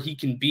tools where he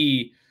can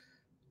be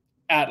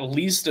at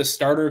least a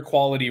starter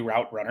quality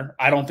route runner.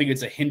 I don't think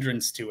it's a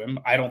hindrance to him.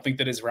 I don't think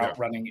that his route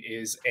running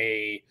is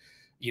a,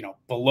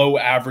 below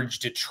average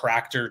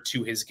detractor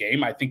to his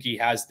game. I think he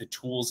has the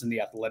tools and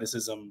the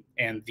athleticism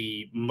and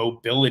the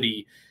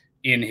mobility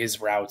in his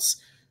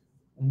routes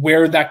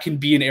where that can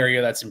be an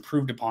area that's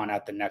improved upon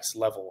at the next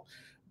level.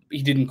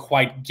 He didn't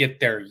quite get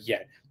there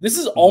yet. This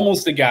is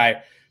almost a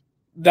guy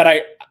that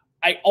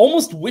I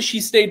almost wish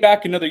he stayed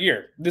back another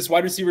year. This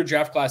wide receiver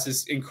draft class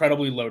is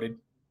incredibly loaded.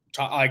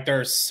 Like, there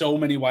are so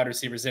many wide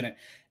receivers in it.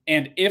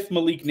 And if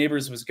Malik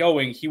Neighbors was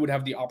going, he would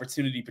have the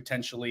opportunity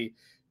potentially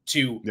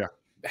to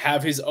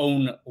have his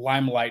own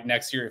limelight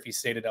next year if he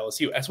stayed at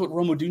LSU. That's what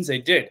Rome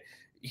Odunze did.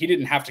 He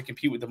didn't have to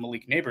compete with the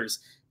Malik Neighbors,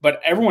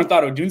 but everyone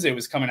thought Odunze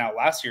was coming out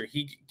last year.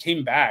 He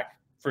came back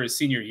for his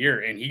senior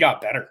year and he got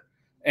better.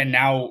 And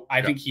now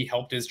I think he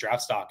helped his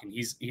draft stock, and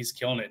he's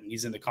killing it. And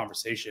he's in the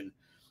conversation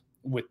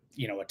with,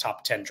 a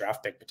top 10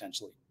 draft pick,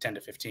 potentially 10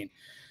 to 15.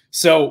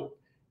 So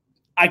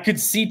I could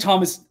see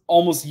Thomas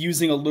almost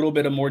using a little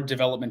bit of more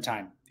development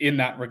time in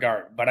that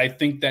regard. But I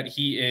think that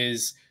he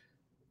is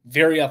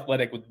very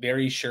athletic with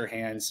very sure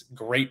hands,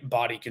 great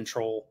body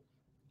control,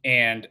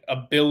 and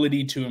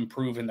ability to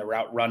improve in the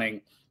route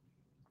running.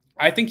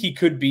 I think he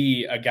could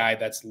be a guy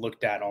that's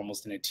looked at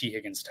almost in a T.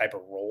 Higgins type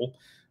of role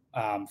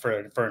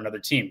for another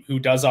team who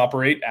does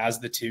operate as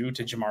the 2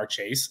 to Jamar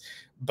Chase.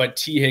 But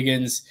T.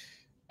 Higgins,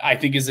 I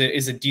think, is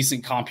a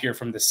decent comp here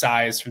from the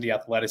size, from the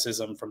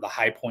athleticism, from the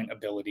high point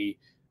ability,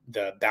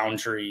 the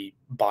boundary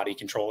body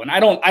control. And I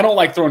don't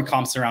like throwing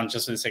comps around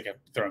just for the sake of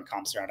throwing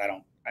comps around. I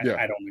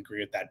don't agree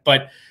with that.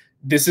 But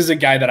this is a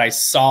guy that I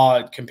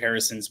saw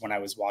comparisons when I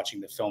was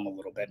watching the film a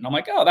little bit. And I'm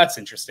like, oh, that's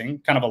interesting.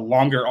 Kind of a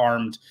longer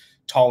armed,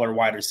 taller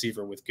wide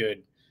receiver with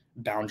good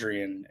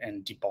boundary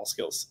and deep ball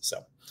skills.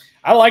 So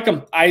I like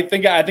him. I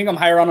think I'm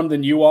higher on him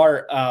than you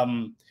are.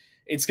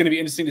 It's going to be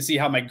interesting to see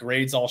how my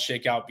grades all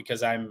shake out,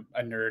 because I'm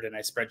a nerd and I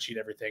spreadsheet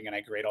everything and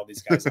I grade all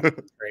these guys on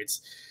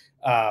grades.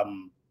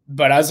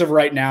 But as of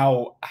right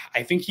now,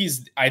 I think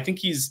he's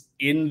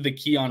in the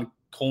Keon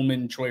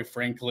Coleman, Troy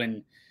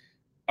Franklin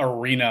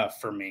arena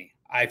for me.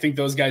 I think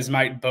those guys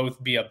might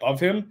both be above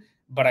him,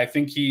 but I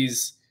think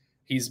he's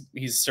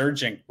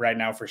surging right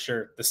now for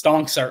sure. The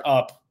stonks are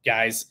up,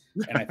 guys,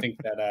 and I think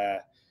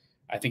that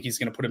he's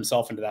going to put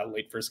himself into that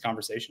late first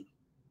conversation.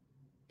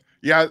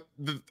 Yeah,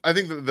 I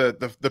think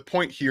the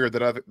point here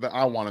that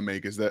I want to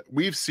make is that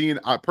we've seen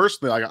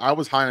personally, like, I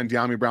was high on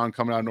De'Ami Brown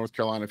coming out of North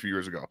Carolina a few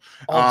years ago.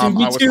 Oh, dude,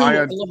 me too. I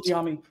love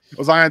De'Ami. I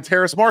was high on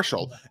Terrace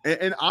Marshall,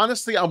 and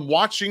honestly, I'm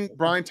watching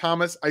Brian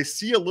Thomas. I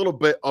see a little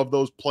bit of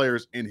those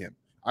players in him.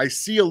 I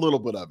see a little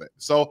bit of it.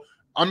 So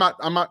I'm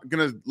not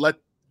gonna let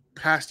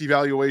past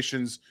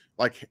evaluations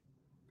like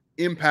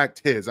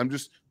impact his. I'm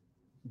just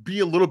be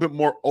a little bit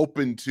more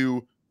open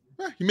to.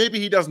 Maybe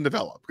he doesn't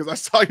develop, because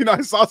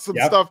I saw some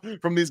stuff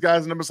from these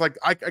guys and I'm just like,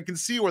 I can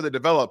see where they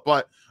develop,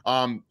 but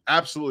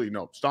absolutely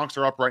no. Stonks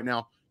are up right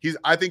now.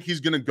 I think he's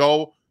going to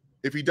go.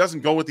 If he doesn't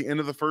go at the end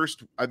of the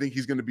first, I think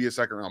he's going to be a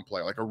second round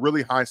player, like a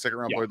really high second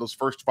round player. Those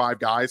first 5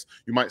 guys,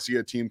 you might see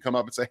a team come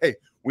up and say, hey,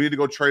 we need to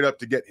go trade up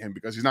to get him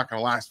because he's not going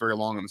to last very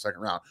long in the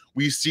second round.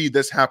 We see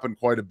this happen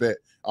quite a bit.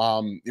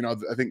 I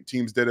think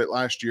teams did it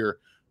last year.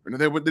 They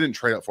didn't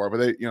trade up for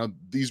it, but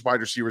these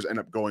wide receivers end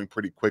up going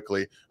pretty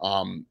quickly.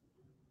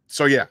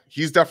 So yeah,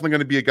 he's definitely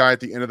going to be a guy at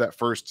the end of that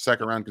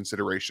second round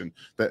consideration.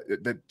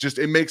 That just,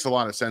 it makes a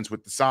lot of sense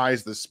with the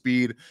size, the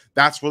speed.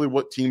 That's really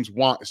what teams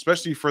want,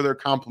 especially for their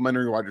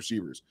complementary wide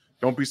receivers.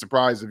 Don't be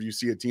surprised if you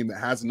see a team that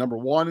has a number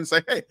 1 and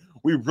say, hey,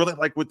 we really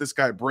like what this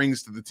guy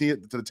brings to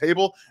the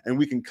table, and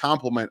we can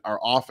complement our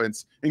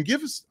offense and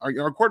give us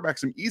our quarterback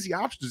some easy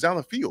options down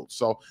the field.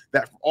 So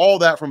all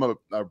that from a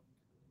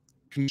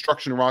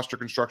roster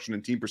construction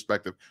and team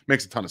perspective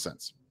makes a ton of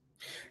sense.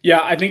 Yeah,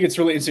 I think it's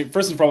really interesting.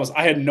 First and foremost,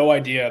 I had no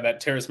idea that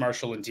Terrace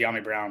Marshall and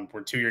De'Ami Brown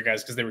were 2-year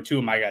guys, because they were 2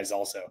 of my guys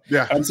also.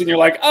 Yeah. I'm sitting here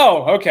like,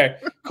 oh, okay,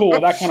 cool.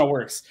 That kind of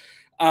works.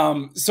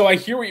 So I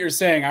hear what you're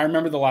saying. I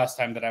remember the last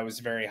time that I was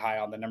very high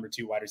on the number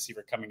 2 wide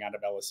receiver coming out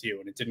of LSU,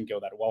 and it didn't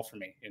go that well for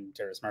me in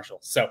Terrace Marshall.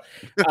 So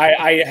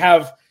I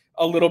have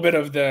a little bit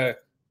of the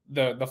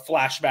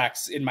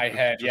flashbacks in my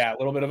head. Yeah, a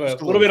little bit of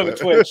a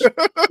twitch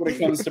when it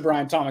comes to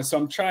Brian Thomas. So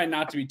I'm trying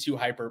not to be too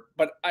hyper,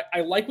 but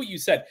I like what you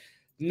said.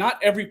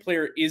 Not every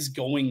player is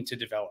going to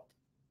develop.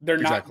 They're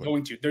not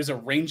going to. There's a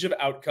range of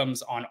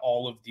outcomes on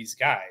all of these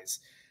guys.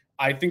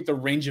 I think the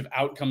range of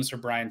outcomes for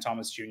Brian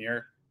Thomas Jr.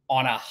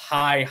 on a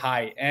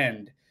high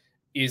end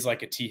is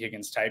like a T.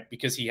 Higgins type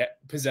because he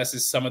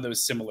possesses some of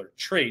those similar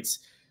traits,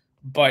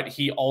 but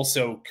he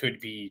also could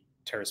be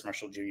Terrace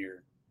Marshall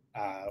Jr.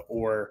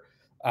 Or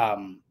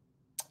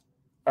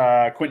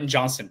Quentin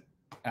Johnston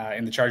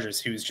in the Chargers,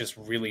 who's just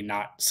really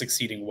not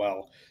succeeding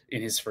well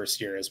in his first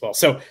year as well.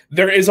 So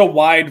there is a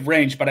wide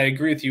range, but I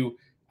agree with you.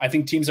 I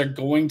think teams are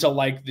going to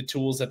like the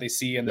tools that they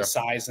see and the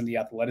size and the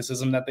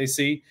athleticism that they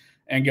see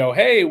and go,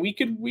 hey, we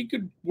could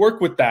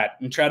work with that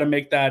and try to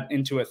make that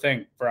into a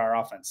thing for our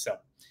offense. So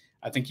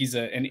I think he's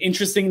an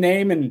interesting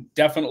name and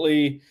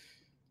definitely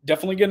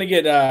going to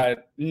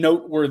get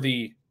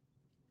noteworthy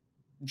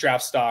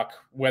draft stock,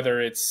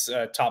 whether it's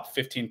a top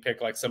 15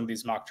 pick like some of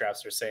these mock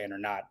drafts are saying or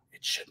not.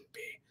 It shouldn't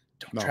be.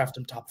 Don't draft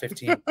him top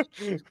 15.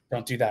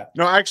 Don't do that.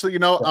 No, actually,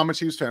 I'm a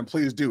Chiefs fan.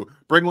 Please do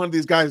bring one of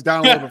these guys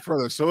down a little bit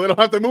further so they don't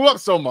have to move up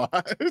so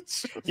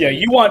much. Yeah,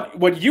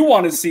 what you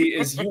want to see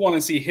is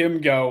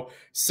him go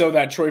so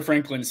that Troy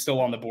Franklin is still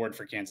on the board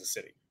for Kansas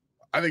City.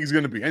 I think he's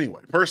going to be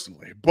anyway,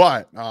 personally.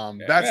 But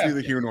that's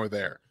neither here nor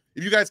there.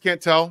 If you guys can't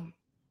tell,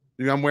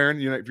 I'm wearing,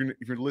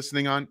 if you're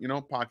listening on,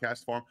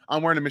 podcast form,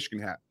 I'm wearing a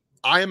Michigan hat.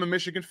 I am a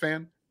Michigan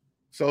fan,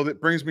 so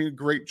that brings me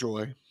great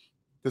joy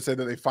to say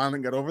that they finally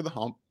got over the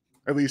hump,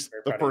 at least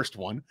the first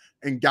one,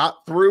 and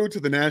got through to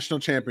the national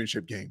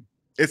championship game.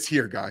 It's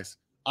here, guys.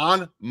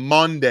 On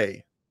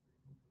Monday,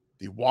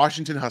 the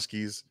Washington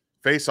Huskies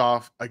face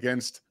off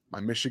against my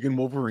Michigan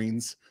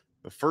Wolverines.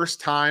 The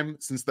first time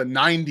since the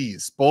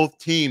 90s, both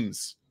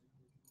teams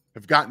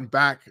have gotten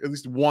back at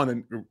least one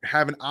and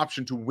have an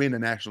option to win a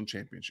national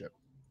championship.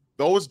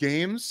 Those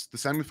games, the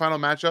semifinal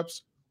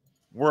matchups,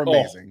 were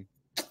amazing.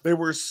 They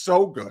were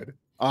so good.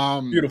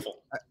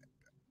 Beautiful.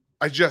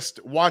 I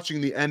just watching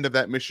the end of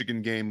that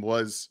Michigan game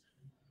was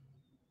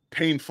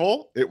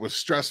painful. It was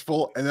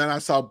stressful. and then I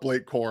saw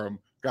Blake Corum.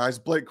 Guys,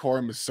 Blake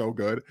Corum is so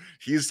good.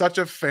 He's such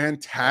a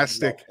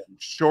fantastic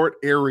short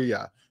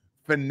area,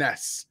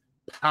 finesse,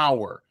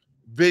 power,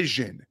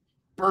 vision,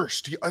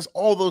 burst. He has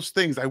all those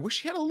things. I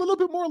wish he had a little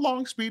bit more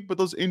long speed, but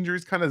those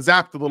injuries kind of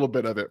zapped a little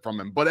bit of it from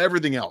him. But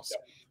everything else,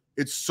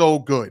 it's so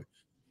good.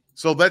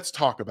 So let's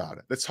talk about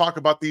it. Let's talk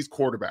about these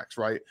quarterbacks,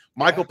 right?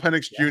 Michael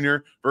Penix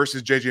Jr.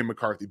 versus J.J.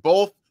 McCarthy.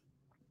 Both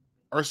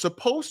are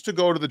supposed to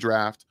go to the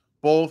draft.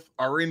 Both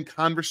are in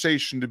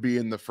conversation to be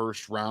in the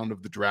first round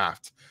of the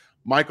draft.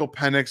 Michael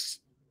Penix,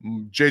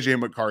 J.J.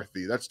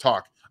 McCarthy. Let's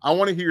talk. I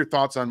want to hear your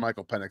thoughts on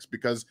Michael Penix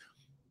because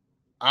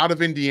out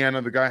of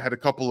Indiana, the guy had a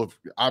couple of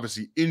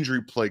obviously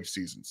injury-plagued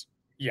seasons.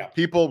 Yeah.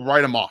 People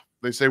write him off.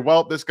 They say,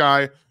 well, this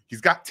guy,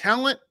 he's got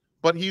talent,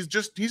 but he's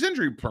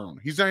injury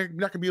prone. He's not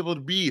going to be able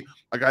to be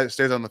a guy that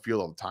stays on the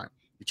field all the time.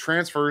 He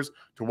transfers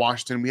to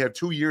Washington. We have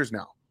 2 years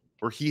now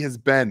where he has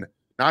been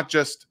not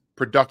just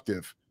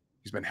productive,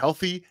 he's been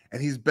healthy,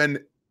 and he's been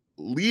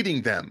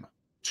leading them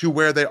to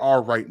where they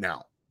are right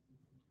now.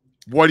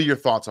 What are your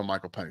thoughts on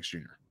Michael Penix Jr.?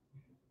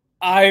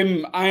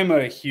 I'm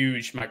a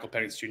huge Michael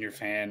Penix Jr.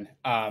 fan.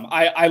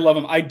 I love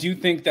him. I do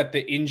think that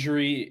the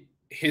injury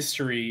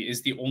history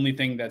is the only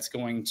thing that's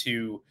going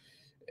to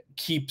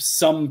keep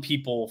some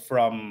people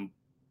from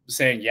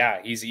saying,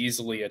 yeah, he's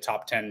easily a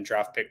top 10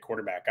 draft pick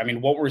quarterback. I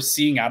mean, what we're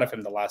seeing out of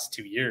him the last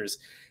 2 years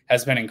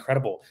has been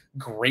incredible.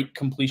 Great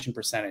completion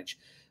percentage,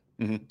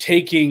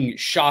 taking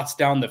shots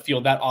down the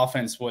field. That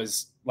offense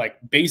was like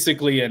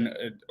basically an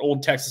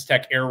old Texas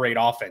Tech air raid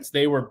offense.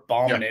 They were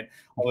bombing it.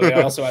 Although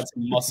they also had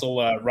some muscle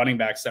running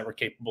backs that were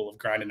capable of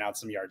grinding out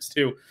some yards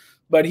too.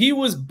 But he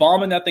was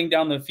bombing that thing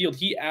down the field.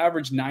 He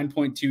averaged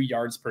 9.2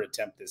 yards per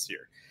attempt this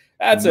year.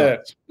 That's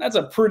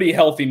a pretty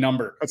healthy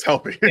number. That's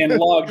healthy. And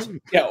logged,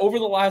 over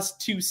the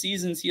last 2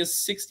 seasons, he has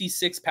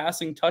 66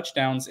 passing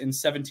touchdowns and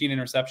 17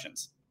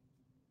 interceptions.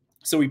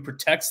 So he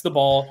protects the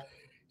ball.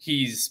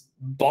 He's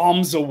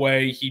bombs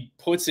away. He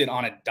puts it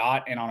on a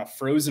dot and on a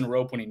frozen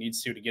rope when he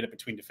needs to get it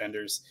between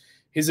defenders.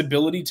 His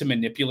ability to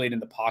manipulate in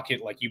the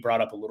pocket, like you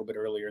brought up a little bit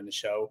earlier in the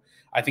show,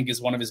 I think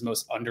is one of his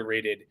most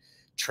underrated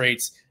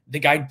traits. The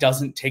guy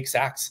doesn't take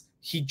sacks.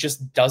 He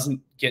just doesn't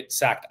get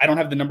sacked. I don't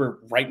have the number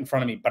right in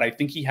front of me, but I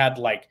think he had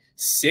like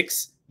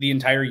 6 the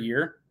entire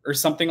year or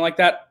something like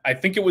that. I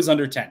think it was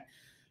under 10,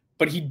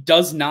 but he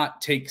does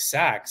not take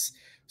sacks.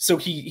 So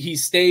he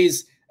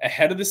stays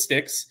ahead of the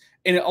sticks.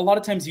 And a lot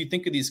of times you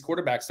think of these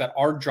quarterbacks that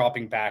are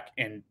dropping back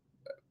and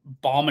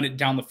bombing it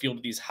down the field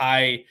with these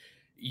high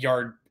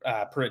yard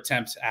per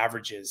attempt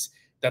averages,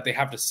 that they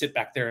have to sit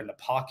back there in the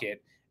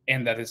pocket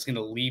and that it's going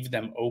to leave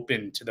them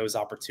open to those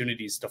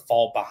opportunities to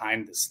fall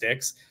behind the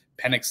sticks.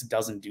 Penix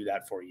doesn't do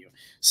that for you.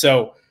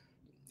 So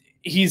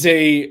he's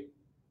a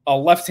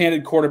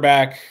left-handed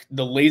quarterback.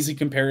 The lazy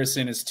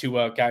comparison is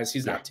Tua. Guys,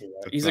 he's not Tua.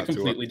 He's a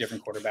completely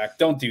different quarterback.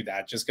 Don't do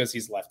that just because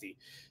he's lefty.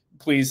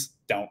 Please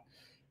don't.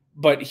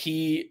 But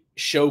he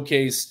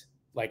showcased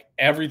like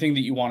everything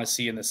that you want to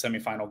see in the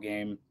semifinal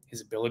game.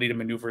 His ability to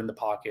maneuver in the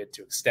pocket,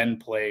 to extend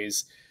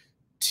plays,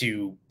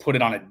 to put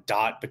it on a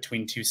dot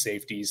between 2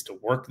 safeties, to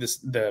work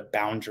the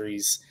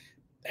boundaries,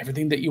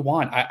 everything that you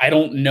want. I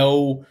don't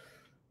know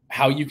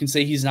how you can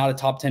say he's not a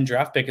top 10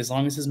 draft pick as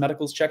long as his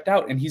medical's checked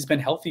out, and he's been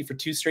healthy for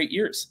 2 straight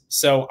years.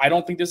 So I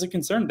don't think there's a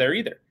concern there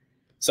either.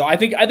 So I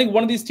think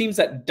one of these teams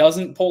that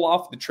doesn't pull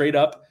off the trade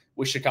up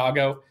with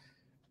Chicago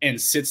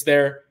and sits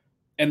there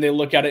and they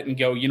look at it and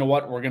go, you know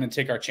what, we're going to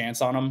take our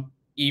chance on them,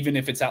 even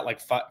if it's at like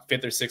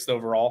 5th or 6th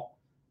overall.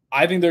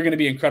 I think they're going to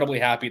be incredibly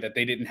happy that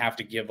they didn't have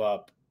to give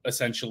up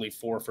essentially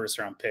 4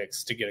 first-round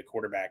picks to get a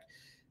quarterback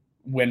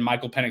when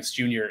Michael Penix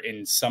Jr.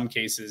 in some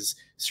cases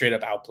straight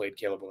up outplayed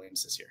Caleb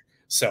Williams this year.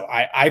 So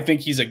I think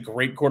he's a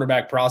great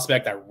quarterback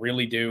prospect. I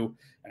really do.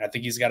 And I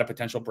think he's got a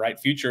potential bright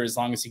future as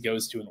long as he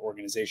goes to an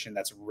organization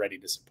that's ready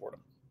to support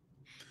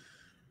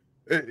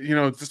him. You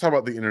know, let's talk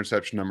about the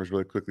interception numbers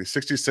really quickly.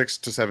 66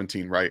 to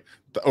 17, right?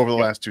 Over the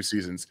last 2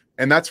 seasons.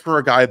 And that's for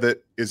a guy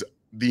that is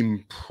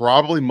the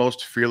probably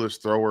most fearless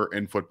thrower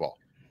in football.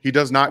 He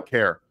does not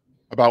care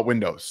about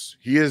windows.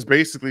 He is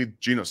basically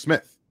Geno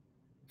Smith.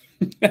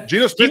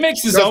 Geno Smith he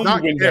makes his own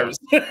windows.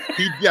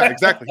 Yeah,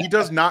 exactly. He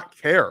does not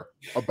care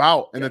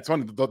about, and it's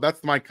funny,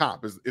 that's my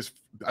comp, is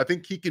I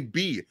think he can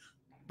be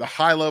the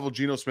high-level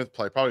Geno Smith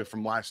play, probably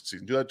from last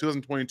season,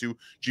 2022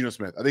 Geno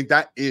Smith. I think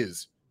that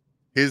is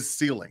his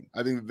ceiling.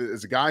 I think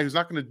as a guy who's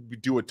not going to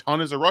do a ton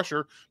as a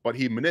rusher, but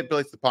he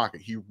manipulates the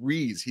pocket. He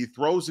reads. He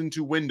throws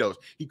into windows.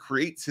 He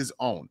creates his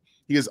own.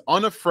 He is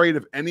unafraid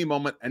of any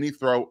moment, any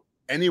throw,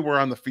 anywhere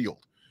on the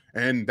field.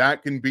 And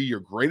that can be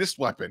your greatest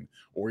weapon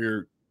or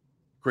your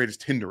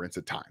greatest hindrance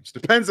at times.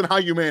 Depends on how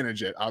you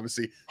manage it,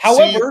 obviously.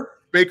 However,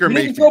 Baker he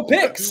didn't throw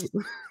picks.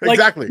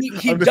 Exactly.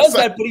 He does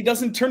that, but he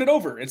doesn't turn it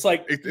over. It's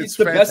like it's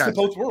the best of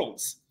both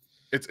worlds.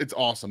 It's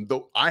awesome.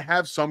 Though I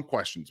have some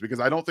questions because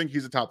I don't think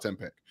he's a top 10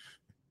 pick.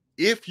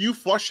 If you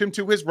flush him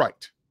to his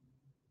right,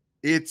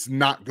 it's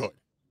not good.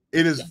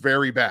 It is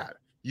very bad.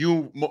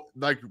 You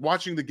like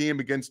watching the game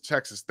against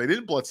Texas, they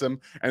didn't blitz him,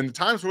 and the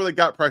times where they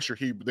got pressure,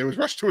 they was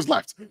rushed to his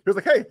left. He was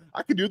like, hey,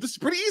 I can do this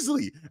pretty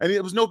easily. And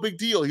it was no big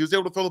deal. He was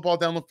able to throw the ball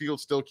down the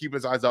field, still keep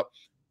his eyes up.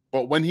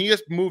 But when he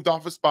has moved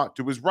off a spot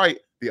to his right,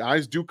 the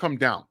eyes do come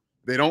down.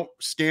 They don't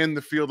scan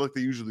the field like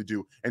they usually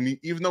do. And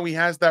even though he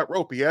has that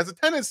rope, he has a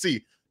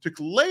tendency to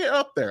lay it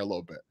up there a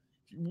little bit.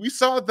 We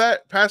saw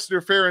that pass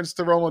interference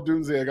to Roma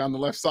Dunzig on the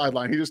left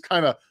sideline. He just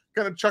kind of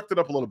chucked it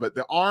up a little bit.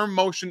 The arm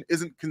motion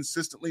isn't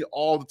consistently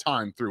all the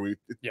time through.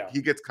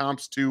 He gets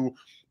comps to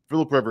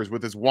Phillip Rivers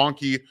with his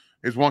wonky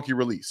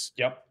release.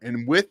 Yep.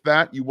 And with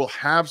that, you will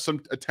have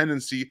a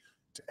tendency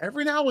to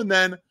every now and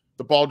then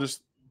the ball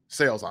just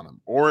sails on him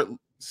or it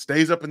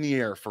stays up in the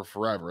air for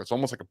forever. It's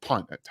almost like a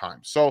punt at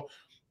times. So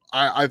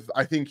I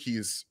think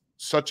he's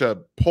such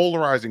a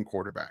polarizing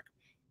quarterback.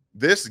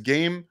 This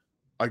game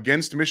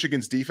against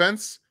Michigan's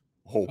defense,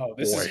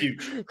 this is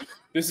huge.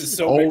 This is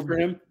so big for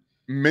him.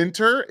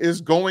 Minter is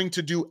going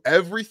to do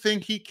everything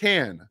he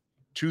can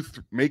to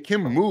make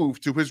him move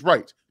to his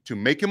right, to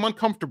make him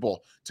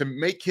uncomfortable, to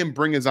make him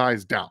bring his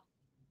eyes down.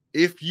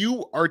 If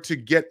you are to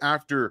get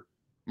after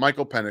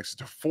Michael Penix,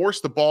 to force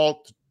the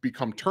ball to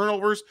become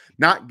turnovers,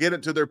 not get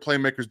it to their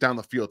playmakers down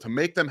the field, to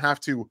make them have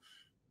to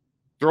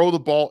throw the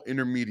ball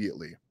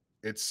intermediately,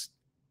 it's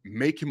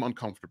make him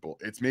uncomfortable.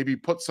 It's maybe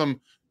put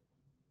some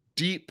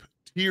deep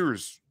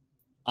tears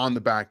on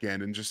the back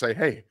end and just say,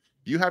 hey,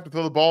 you have to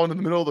throw the ball into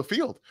the middle of the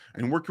field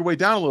and work your way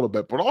down a little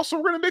bit, but also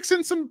we're going to mix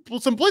in some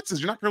blitzes.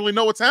 You're not going to really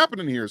know what's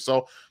happening here.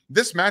 So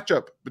this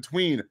matchup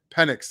between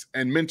Penix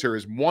and Minter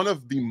is one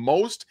of the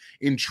most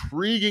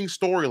intriguing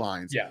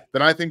storylines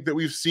that I think that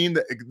we've seen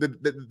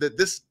that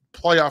this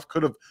playoff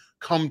could have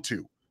come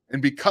to.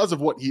 And because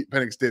of what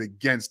Penix did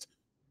against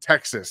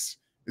Texas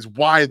is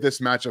why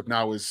this matchup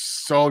now is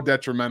so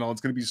detrimental.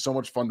 It's going to be so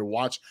much fun to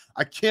watch.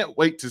 I can't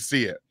wait to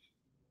see it.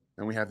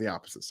 And we have the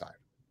opposite side.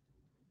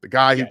 The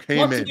guy who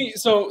came in.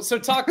 So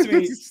talk to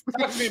me.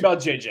 Talk to me about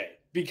JJ,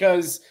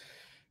 because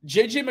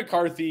JJ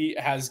McCarthy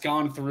has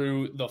gone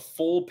through the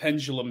full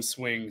pendulum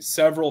swing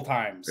several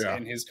times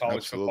in his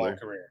college football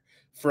career,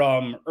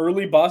 from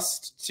early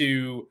bust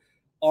to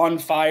on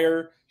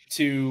fire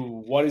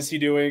to what is he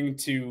doing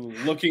to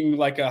looking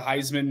like a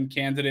Heisman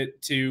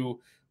candidate to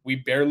we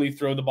barely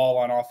throw the ball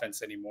on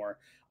offense anymore.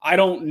 I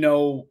don't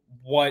know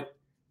what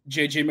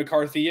JJ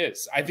McCarthy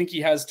is. I think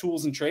he has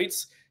tools and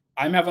traits.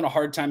 I'm having a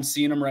hard time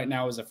seeing him right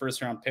now as a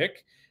first-round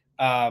pick,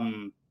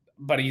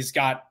 but he's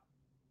got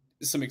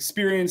some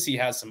experience. He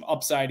has some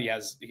upside. He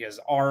has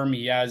arm.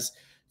 He has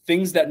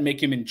things that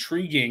make him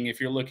intriguing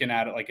if you're looking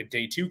at it like a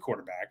day 2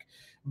 quarterback.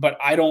 But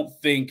I don't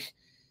think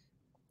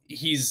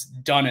he's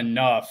done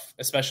enough,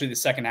 especially the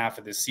second half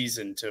of this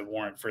season, to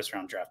warrant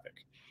first-round draft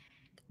pick.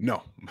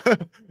 No,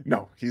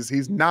 no,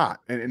 he's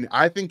not, and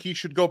I think he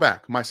should go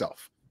back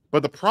myself.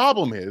 But the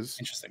problem is,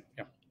 interesting.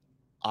 Yeah,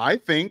 I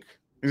think.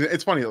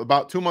 It's funny.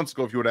 About 2 months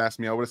ago, if you would have asked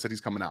me, I would have said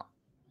he's coming out.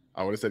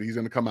 I would have said he's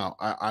going to come out.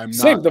 I'm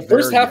same. Not the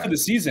first half of the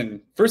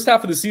season,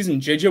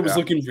 JJ was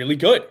looking really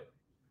good,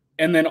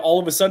 and then all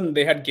of a sudden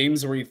they had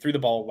games where he threw the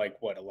ball like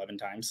 11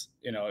 times,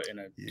 in a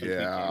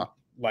game.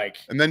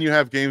 And then you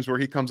have games where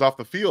he comes off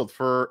the field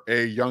for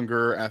a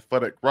younger,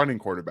 athletic running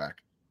quarterback.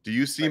 Do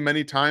you see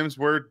many times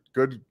where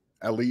good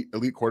elite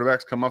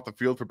quarterbacks come off the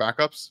field for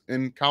backups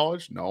in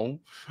college?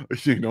 No,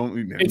 you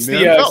don't. It's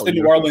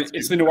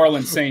the New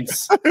Orleans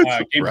Saints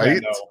game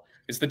plan, though.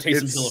 It's the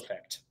Taysom Hill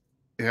effect.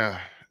 Yeah,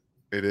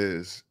 It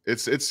is.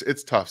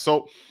 It's tough.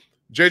 So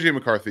JJ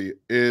McCarthy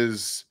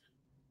is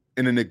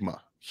an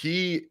enigma.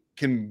 He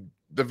can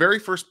the very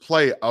first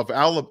play of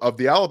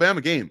the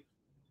Alabama game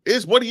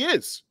is what he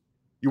is.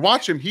 You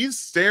watch him, he's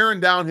staring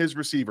down his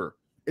receiver.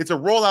 It's a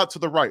rollout to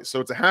the right, so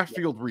it's a half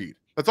field read.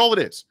 That's all it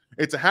is.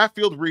 It's a half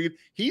field read.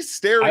 He's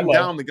staring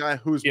down the guy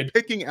who's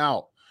picking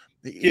out.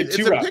 He had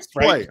two routes,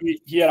 right?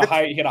 He had a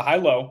high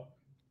low.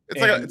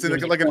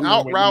 It's like an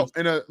out route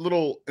and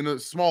a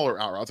smaller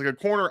out route. It's like a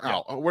corner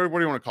out. What do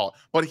you want to call it?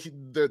 But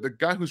the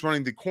guy who's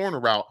running the corner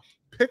route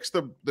picks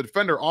the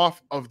defender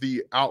off of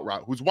the out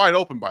route, who's wide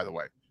open, by the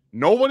way.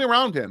 Nobody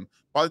around him.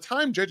 By the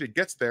time JJ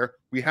gets there,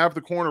 we have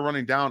the corner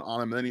running down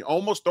on him, and then he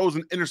almost throws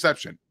an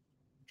interception,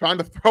 trying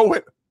to throw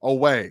it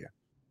away.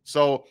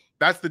 So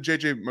that's the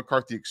JJ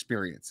McCarthy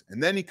experience.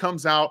 And then he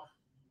comes out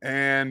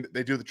and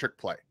they do the trick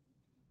play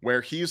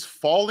where he's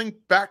falling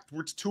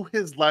backwards to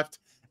his left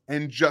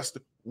and just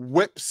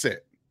whips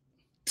it.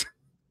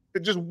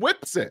 It just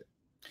whips it.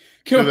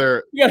 We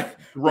got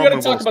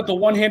to talk about the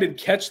one-handed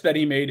catch that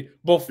he made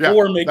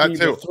before making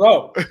the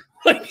throw.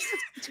 Like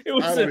it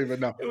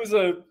was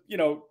a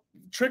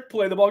trick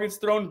play. The ball gets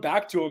thrown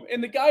back to him,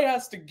 and the guy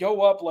has to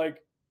go up like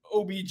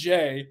OBJ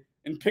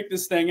and pick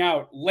this thing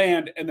out,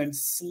 land, and then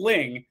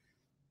sling.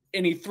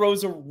 And he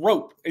throws a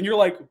rope, and you're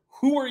like,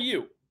 "Who are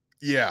you?"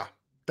 Yeah,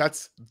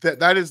 that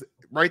is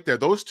right there.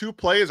 Those two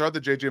plays are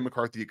the JJ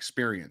McCarthy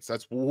experience.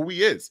 That's who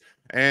he is,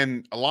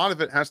 and a lot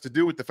of it has to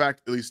do with the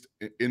fact, at least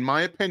in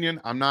my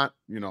opinion, I'm not,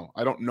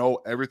 I don't know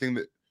everything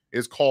that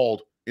is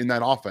called in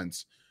that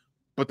offense,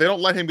 but they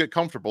don't let him get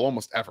comfortable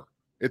almost ever.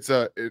 It's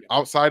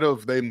outside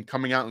of them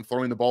coming out and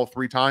throwing the ball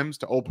 3 times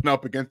to open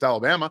up against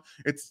Alabama.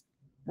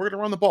 We're going to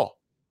run the ball.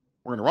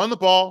 We're going to run the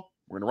ball.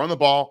 We're going to run the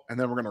ball, and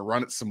then we're going to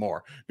run it some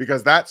more,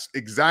 because that's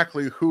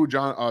exactly who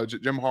Jim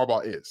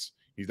Harbaugh is.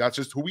 That's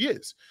just who he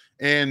is.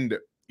 And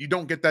you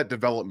don't get that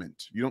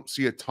development. You don't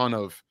see a ton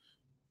of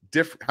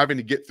having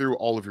to get through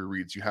all of your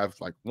reads. You have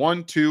like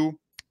 1, 2,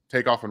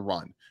 take off and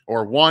run,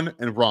 or 1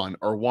 and run,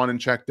 or 1 and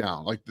check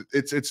down. Like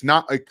it's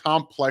not a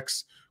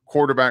complex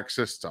quarterback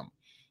system.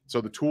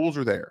 So the tools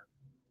are there.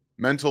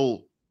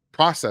 Mental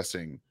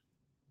processing.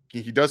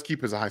 He does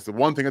keep his eyes. The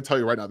one thing I tell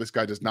you right now, this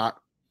guy does not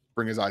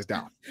bring his eyes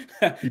down.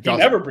 He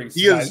never brings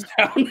his eyes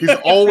down. He's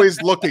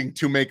always looking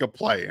to make a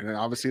play. And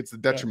obviously it's the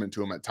detriment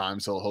to him at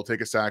times. So he'll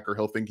take a sack, or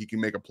he'll think he can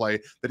make a play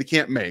that he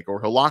can't make,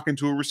 or he'll lock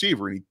into a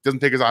receiver and he doesn't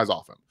take his eyes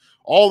off him.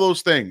 All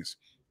those things.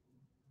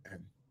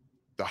 And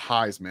the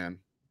highs, man.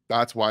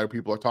 That's why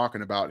people are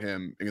talking about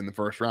him in the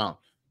first round.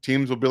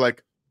 Teams will be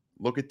like,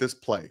 look at this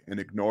play,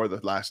 and ignore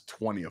the last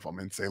 20 of them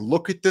and say,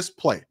 look at this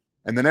play.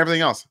 And then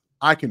everything else,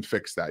 I can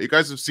fix that. You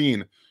guys have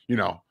seen,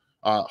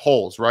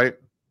 holes, right?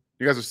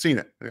 You guys have seen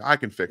it. I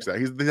can fix that.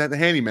 He's the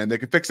handyman. They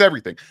can fix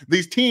everything.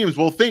 These teams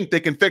will think they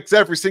can fix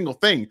every single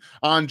thing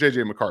on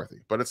JJ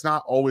McCarthy, but it's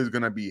not always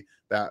going to be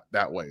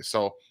that way.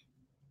 So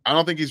I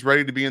don't think he's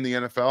ready to be in the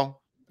NFL.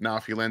 Now,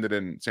 if he landed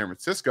in San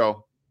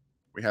Francisco,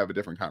 we have a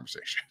different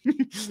conversation.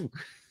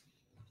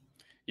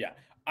 Yeah,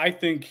 I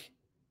think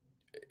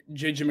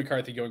JJ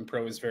McCarthy going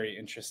pro is very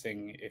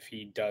interesting if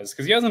he does,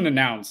 because he hasn't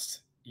announced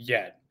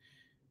yet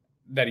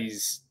that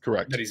he's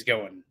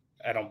going.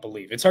 I don't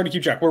believe. It's hard to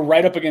keep track. We're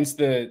right up against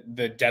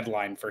the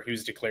deadline for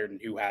who's declared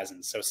and who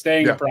hasn't. So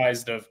staying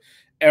apprised of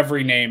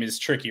every name is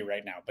tricky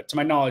right now. But to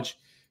my knowledge,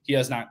 he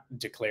has not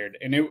declared,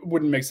 and it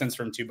wouldn't make sense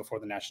for him to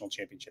before the national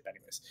championship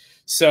anyways.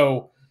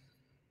 So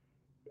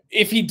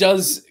if he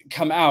does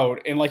come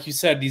out, and like you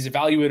said, these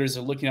evaluators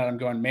are looking at him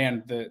going,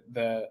 man,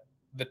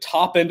 the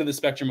top end of the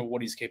spectrum of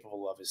what he's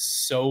capable of is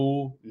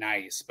so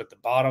nice, but the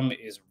bottom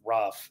is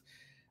rough.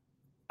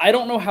 I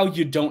don't know how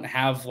you don't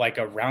have like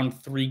a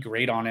round 3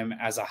 grade on him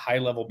as a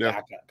high-level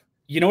backup.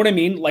 You know what I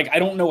mean? Like, I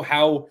don't know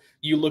how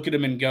you look at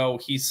him and go,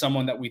 he's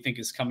someone that we think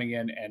is coming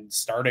in and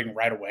starting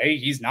right away.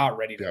 He's not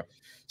ready to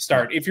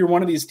start. If you're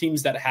one of these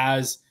teams that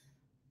has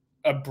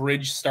a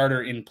bridge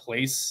starter in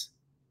place,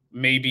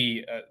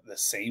 maybe the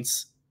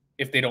Saints,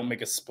 if they don't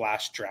make a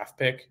splash draft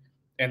pick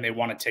and they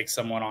want to take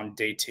someone on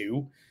day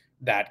 2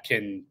 that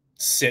can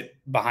sit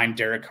behind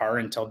Derek Carr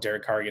until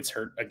Derek Carr gets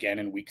hurt again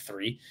in week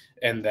 3,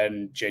 and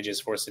then JJ's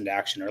forced into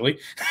action early.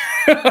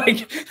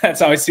 Like,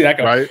 that's how I see that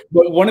going. Right.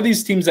 But one of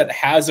these teams that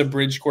has a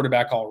bridge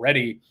quarterback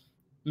already,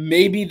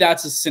 maybe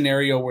that's a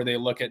scenario where they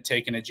look at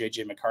taking a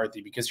JJ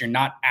McCarthy, because you're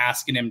not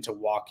asking him to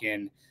walk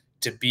in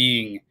to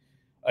being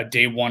a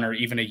day 1 or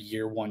even a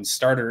year 1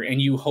 starter. And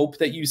you hope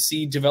that you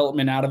see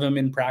development out of him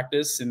in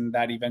practice and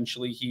that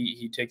eventually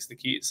he takes the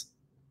keys.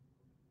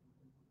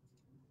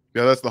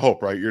 Yeah, that's the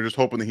hope, right? You're just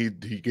hoping that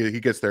he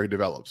gets there, he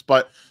develops.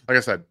 But like I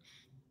said,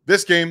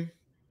 this game,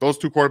 those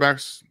two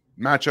quarterbacks,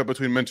 matchup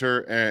between Minter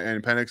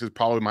and Penix is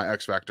probably my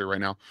X factor right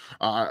now.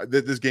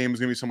 This game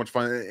is going to be so much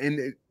fun.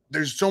 And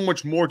there's so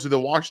much more to the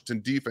Washington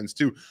defense,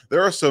 too.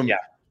 There are some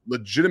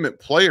legitimate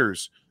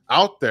players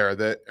out there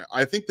that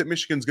I think that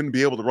Michigan's going to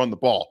be able to run the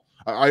ball.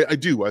 I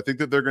do. I think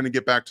that they're going to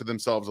get back to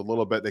themselves a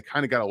little bit. They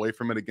kind of got away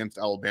from it against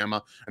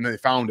Alabama, and then they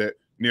found it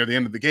near the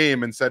end of the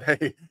game and said,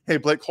 hey,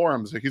 Blake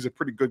Corum's, he's a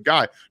pretty good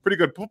guy, pretty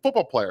good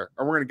football player,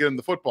 and we're going to get him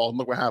the football, and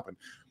look what happened.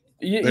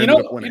 You know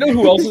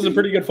who else is a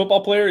pretty good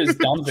football player is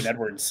Donovan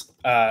Edwards,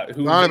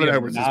 who Donovan they have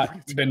Edwards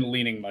not been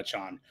leaning much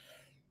on.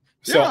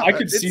 So Yeah, I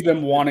could see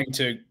them wanting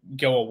to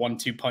go a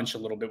 1-2 punch a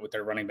little bit with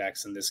their running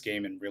backs in this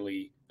game and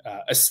really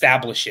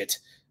establish it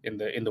in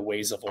the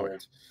ways of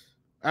old.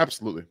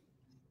 Absolutely.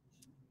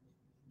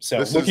 So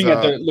looking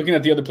at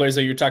the other players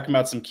that you're talking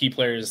about, some key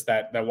players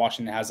that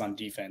Washington has on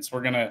defense.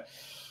 We're gonna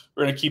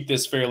keep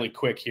this fairly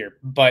quick here,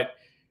 but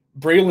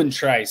Braylon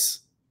Trice,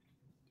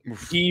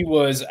 he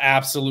was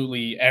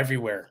absolutely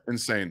everywhere.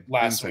 Insane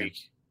last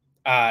week.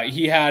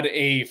 He had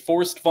a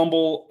forced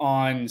fumble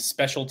on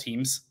special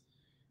teams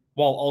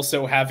while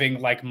also having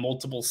like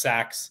multiple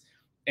sacks,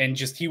 and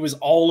just he was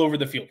all over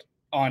the field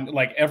on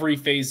like every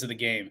phase of the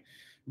game.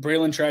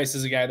 Braylon Trice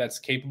is a guy that's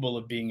capable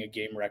of being a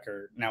game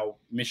wrecker. Now,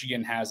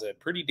 Michigan has a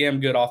pretty damn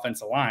good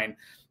offensive line,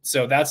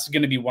 so that's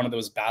going to be one of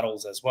those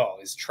battles as well.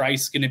 Is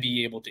Trice going to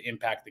be able to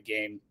impact the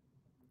game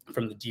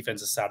from the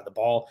defensive side of the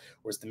ball,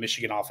 or is the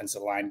Michigan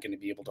offensive line going to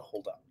be able to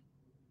hold up?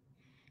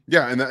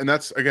 Yeah, and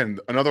that's, again,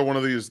 another one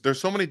of these. There's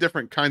so many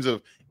different kinds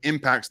of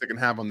impacts that can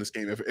have on this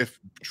game. If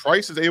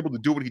Trice is able to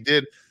do what he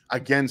did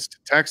against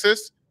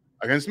Texas,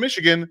 against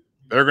Michigan,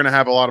 they're going to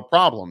have a lot of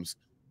problems.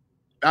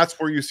 That's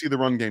where you see the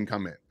run game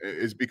come in,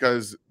 is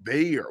because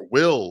they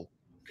will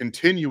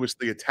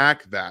continuously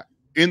attack that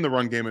in the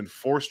run game and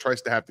force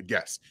Trice to have to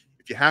guess.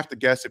 If you have to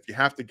guess if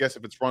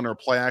it's run or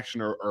play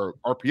action or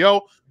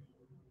RPO,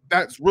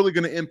 that's really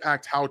going to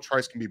impact how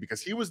Trice can be,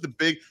 because he was the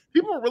big –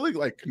 people were really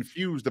like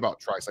confused about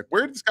Trice. Like,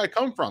 where did this guy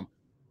come from?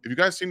 Have you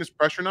guys seen his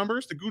pressure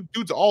numbers? The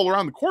dude's all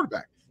around the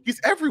quarterback.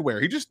 He's everywhere.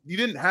 He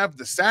didn't have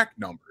the sack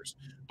numbers.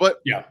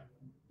 But yeah,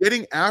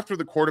 getting after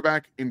the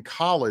quarterback in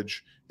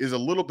college is a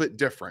little bit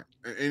different.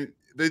 And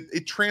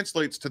it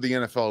translates to the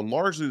NFL in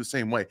largely the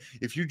same way.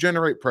 If you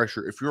generate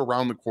pressure, if you're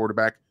around the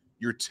quarterback,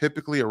 you're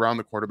typically around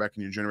the quarterback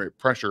and you generate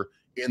pressure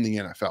in the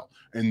NFL.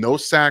 And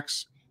those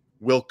sacks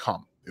will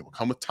come. They will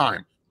come with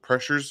time.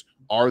 Pressures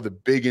are the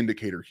big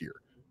indicator here.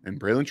 And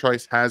Braylon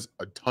Trice has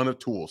a ton of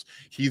tools.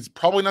 He's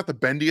probably not the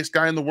bendiest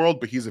guy in the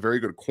world, but he's a very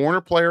good corner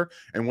player.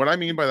 And what I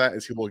mean by that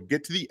is he will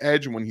get to the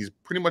edge, and when he's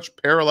pretty much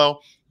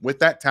parallel with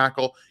that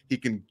tackle, he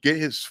can get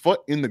his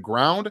foot in the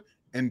ground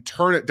and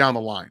turn it down the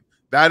line.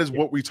 That is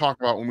what we talk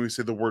about when we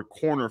say the word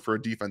corner for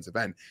a defensive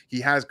end. He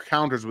has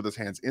counters with his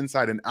hands,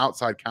 inside and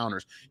outside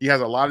counters. He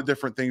has a lot of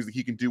different things that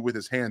he can do with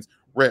his hands: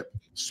 rip,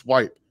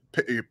 swipe,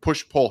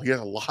 push, pull. He has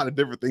a lot of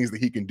different things that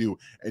he can do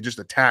and just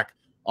attack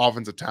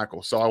offensive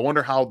tackle. So I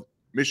wonder how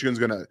Michigan's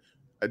going to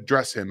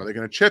address him. Are they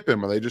going to chip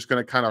him? Are they just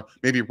going to kind of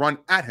maybe run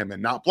at him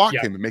and not block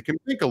him and make him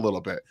think a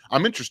little bit?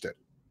 I'm interested.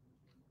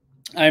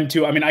 I am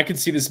too. I mean, I could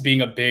see this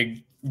being a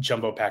big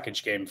jumbo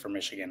package game for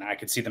Michigan. I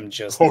could see them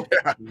just all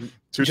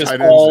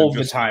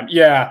the time.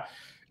 Yeah.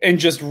 And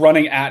just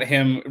running at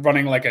him,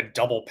 running like a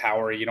double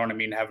power, you know what I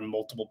mean? Having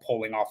multiple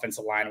pulling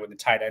offensive line when the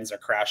tight ends are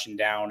crashing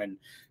down and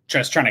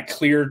just trying to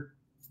clear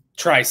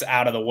Trice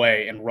out of the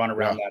way and run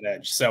around that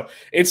edge. So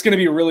it's going to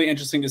be really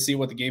interesting to see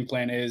what the game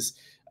plan is.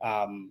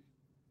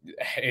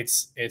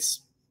 It's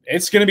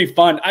going to be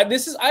fun.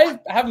 I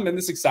haven't been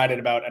this excited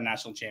about a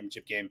national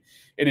championship game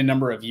in a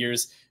number of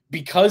years,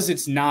 because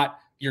it's not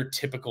your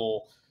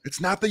typical. It's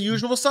not the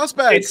usual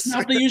suspects. It's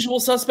not the usual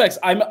suspects.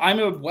 I'm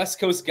a West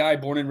Coast guy,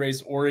 born and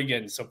raised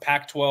Oregon, so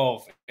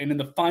Pac-12. And in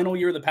the final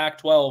year of the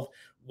Pac-12,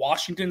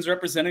 Washington's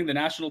representing the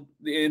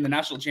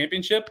national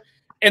championship,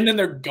 and then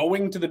they're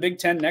going to the Big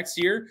Ten next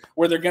year,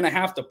 where they're going to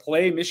have to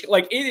play Michigan.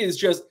 Like, it is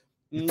just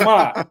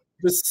the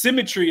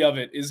symmetry of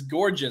it is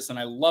gorgeous, and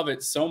I love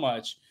it so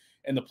much.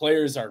 And the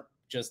players are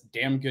just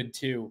damn good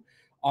too.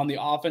 On the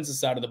offensive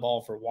side of the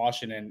ball for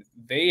Washington,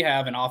 they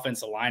have an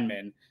offensive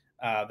lineman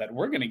that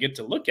we're going to get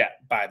to look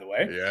at, by the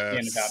way,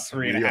 in about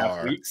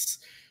 3.5 weeks.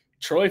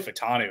 Troy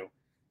Fautanu.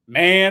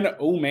 Man,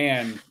 oh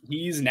man,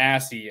 he's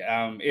nasty.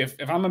 If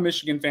I'm a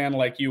Michigan fan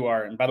like you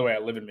are, and by the way, I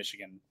live in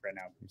Michigan right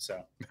now,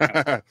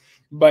 so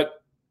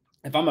but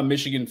if I'm a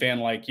Michigan fan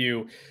like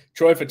you,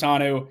 Troy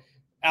Fautanu,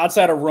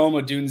 outside of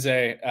Roma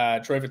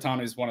Dunze, Troy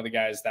Fautanu is one of the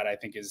guys that I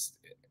think is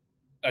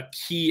a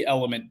key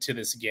element to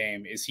this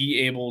game. Is he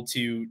able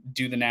to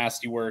do the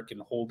nasty work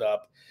and hold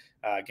up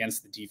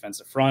against the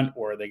defensive front,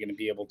 or are they going to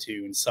be able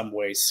to in some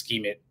way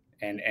scheme it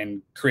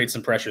and create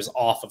some pressures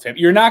off of him?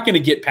 You're not going to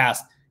get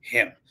past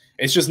him.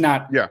 It's just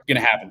not going to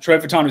happen. Troy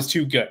Fautanu is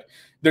too good.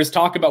 There's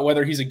talk about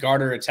whether he's a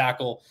guard or a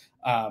tackle.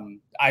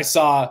 I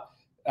saw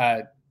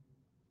that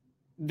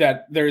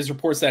there's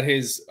reports that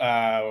his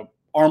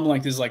arm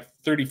length is like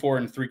 34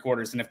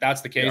 3/4. And if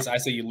that's the case, I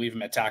say you leave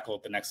him at tackle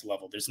at the next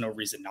level. There's no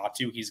reason not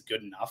to. He's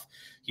good enough.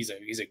 He's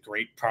a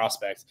great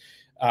prospect.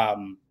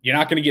 You're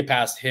not going to get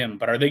past him,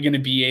 but are they going to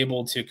be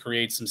able to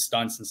create some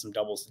stunts and some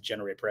doubles to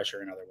generate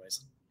pressure in other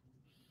ways?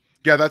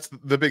 Yeah, that's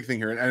the big thing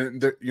here.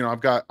 And you know,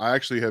 I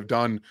actually have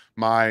done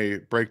my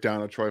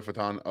breakdown of Troy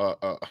Fautanu.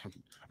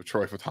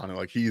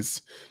 Like,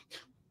 he's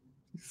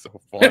so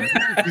fun.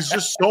 He's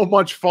just so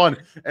much fun.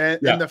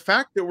 And the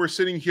fact that we're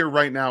sitting here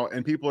right now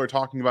and people are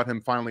talking about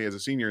him finally as a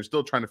senior and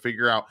still trying to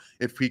figure out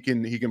if he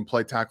can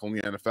play tackle in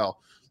the NFL.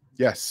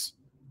 Yes,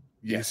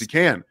 he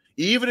can.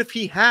 Even if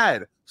he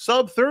had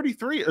sub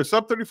 33 or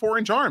sub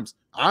 34-inch arms.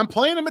 I'm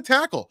playing him at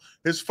tackle.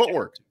 His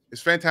footwork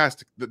is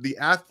fantastic. The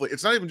athlete,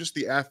 it's not even just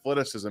the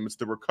athleticism, it's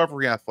the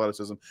recovery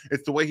athleticism.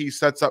 It's the way he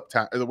sets up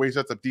the way he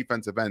sets up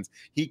defensive ends.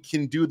 He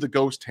can do the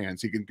ghost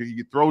hands.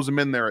 He throws them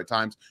in there at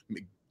times,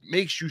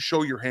 makes you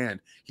show your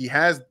hand. He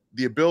has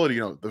the ability,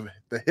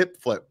 the hip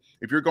flip.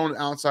 If you're going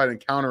outside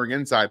and countering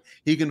inside,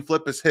 he can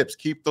flip his hips,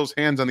 keep those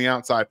hands on the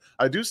outside.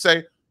 I do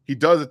say he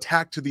does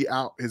attack to the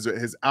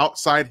his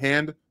outside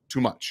hand too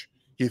much.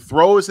 He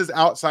throws his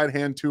outside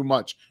hand too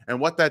much, and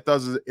what that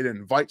does is it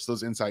invites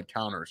those inside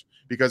counters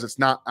because it's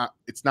not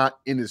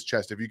in his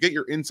chest. If you get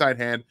your inside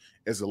hand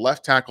as a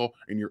left tackle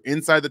and you're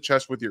inside the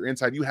chest with your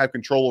inside, you have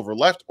control over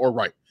left or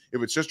right.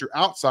 If it's just your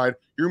outside,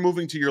 you're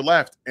moving to your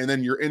left, and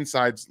then your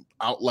inside's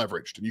out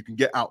leveraged, and you can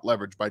get out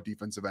leveraged by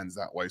defensive ends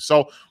that way.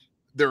 So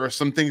there are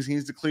some things he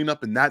needs to clean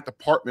up in that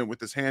department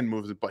with his hand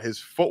moves, but his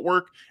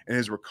footwork and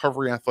his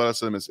recovery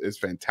athleticism is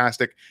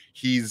fantastic.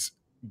 He's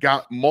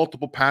got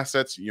multiple pass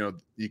sets.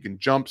 He can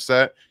jump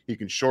set, he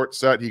can short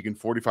set, he can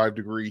 45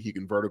 degree, he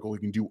can vertical, he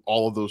can do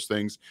all of those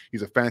things.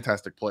 He's a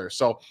fantastic player.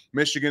 So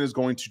Michigan is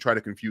going to try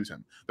to confuse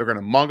him. They're going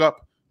to mug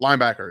up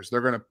linebackers.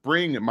 They're going to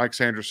bring Mike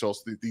Sanderson,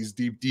 these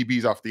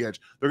DBs off the edge.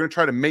 They're going to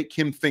try to make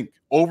him think,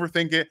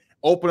 overthink it,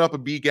 open up a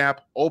B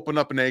gap, open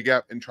up an A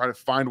gap, and try to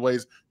find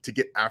ways to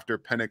get after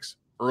Penix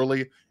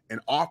early and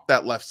off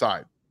that left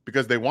side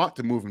because they want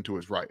to move him to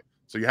his right.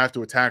 So you have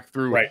to attack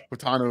through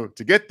Patano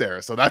to get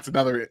there. So that's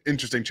another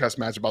interesting chess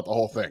match about the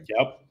whole thing.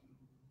 Yep.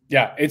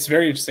 Yeah, it's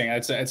very interesting.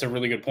 It's a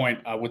really good point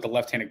with the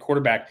left-handed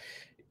quarterback.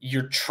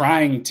 You're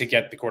trying to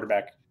get the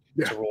quarterback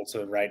to roll to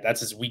the right. That's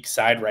his weak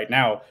side right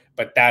now.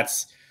 But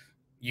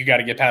you got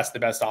to get past the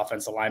best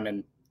offensive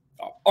lineman,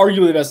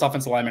 arguably the best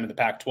offensive lineman in the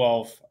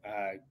Pac-12.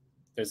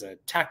 There's a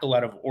tackle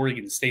out of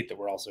Oregon State that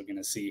we're also going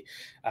to see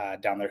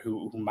down there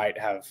who might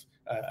have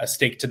a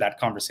stake to that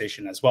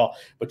conversation as well.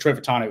 But Troy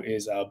Fautanu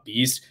is a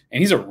beast,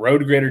 and he's a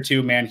road grader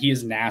too, man. He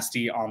is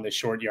nasty on the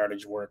short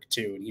yardage work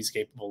too, and he's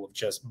capable of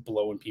just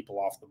blowing people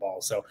off the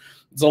ball. So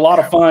it's a lot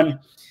of fun.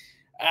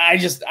 I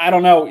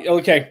don't know.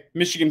 Okay,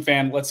 Michigan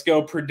fan, let's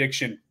go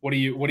prediction. What do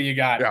you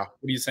got? Yeah.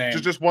 What are you saying?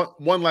 Just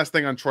one last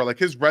thing on Troy. Like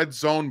his red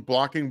zone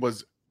blocking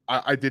was,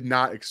 I did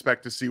not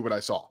expect to see what I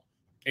saw.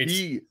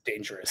 It's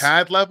dangerous.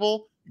 Pad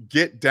level,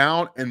 get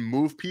down and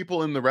move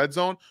people in the red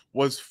zone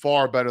was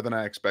far better than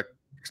I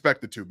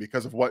expected to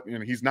because of what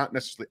he's not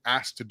necessarily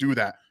asked to do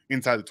that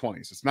inside the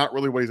 20s. It's not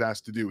really what he's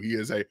asked to do. He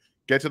is a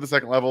get to the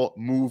second level,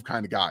 move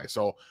kind of guy.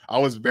 So I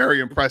was very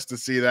impressed to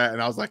see that,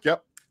 and I was like,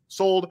 yep,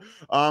 sold.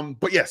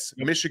 But yes,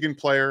 Michigan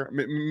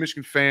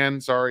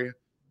fan, sorry.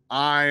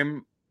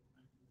 I'm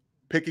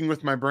picking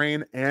with my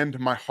brain and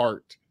my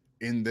heart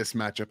in this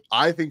matchup.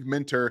 I think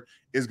Minter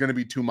is going to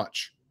be too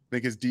much. I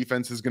think his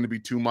defense is going to be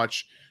too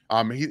much.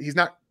 He's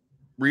not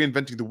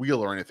reinventing the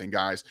wheel or anything,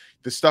 guys.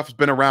 This stuff's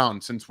been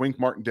around since Wink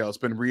Martindale.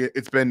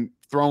 It's been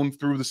thrown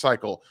through the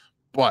cycle.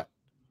 But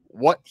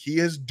what he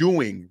is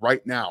doing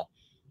right now,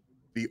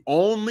 the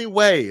only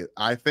way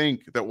I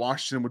think that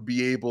Washington would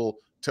be able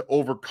to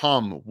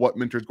overcome what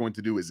Minter is going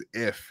to do is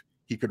if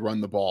he could run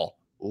the ball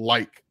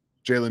like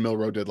Jalen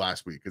Milroe did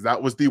last week, because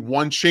that was the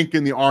one chink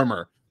in the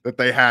armor that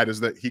they had, is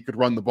that he could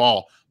run the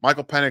ball.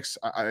 Michael Penix,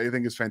 I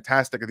think, is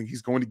fantastic. I think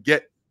he's going to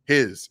get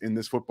his in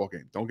this football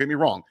game. Don't get me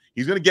wrong.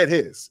 He's going to get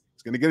his.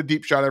 He's going to get a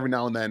deep shot every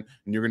now and then,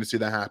 and you're going to see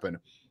that happen.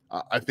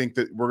 I think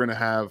that we're going to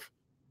have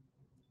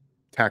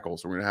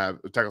tackles. We're going to have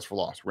tackles for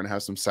loss. We're going to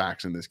have some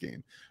sacks in this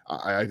game.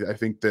 I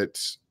think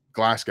that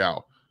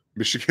Glasgow,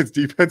 Michigan's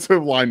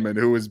defensive lineman,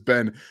 who has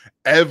been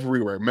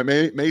everywhere.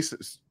 Mason,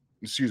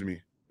 excuse me.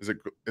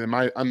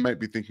 I might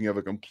be thinking of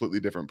a completely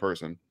different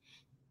person.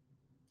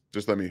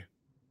 Just let me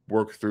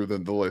work through the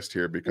list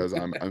here because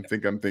I'm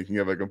thinking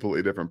of a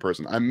completely different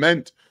person. I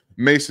meant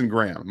Mason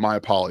Graham. My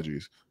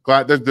apologies.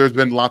 There's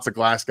been lots of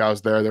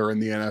Glasgows there. They're in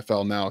the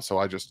NFL now, so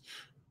I just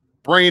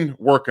brain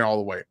working all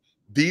the way.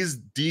 These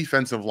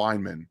defensive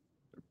linemen,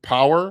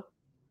 power,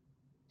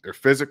 they're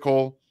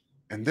physical,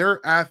 and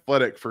they're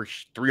athletic for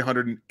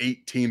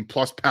 318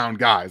 plus pound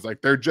guys.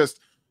 Like they're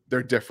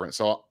different.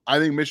 So I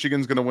think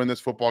Michigan's going to win this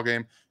football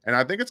game, and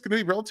I think it's going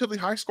to be relatively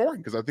high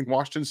scoring because I think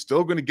Washington's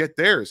still going to get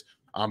theirs.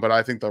 But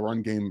I think the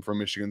run game from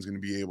Michigan is going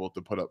to be able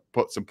to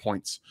put some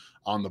points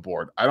on the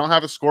board. I don't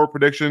have a score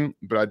prediction,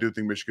 but I do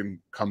think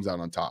Michigan comes out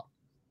on top.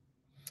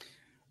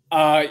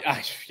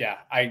 I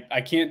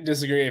can't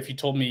disagree. If you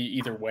told me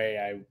either way,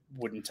 I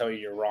wouldn't tell you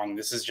you're wrong.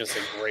 This is just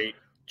a great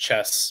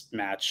chess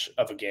match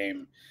of a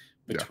game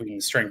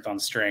between strength on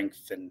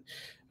strength. And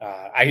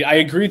I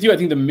agree with you. I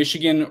think the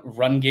Michigan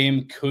run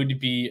game could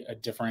be a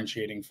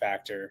differentiating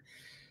factor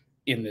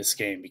in this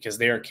game because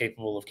they are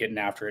capable of getting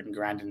after it and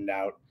grinding it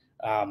out.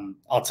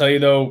 I'll tell you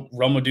though,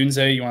 Rome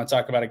Odunze, you want to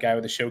talk about a guy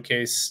with a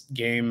showcase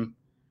game.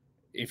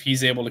 If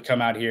he's able to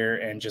come out here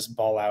and just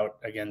ball out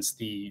against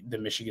the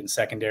Michigan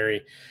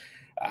secondary,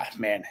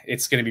 man,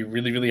 it's going to be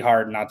really, really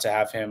hard not to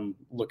have him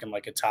looking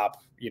like a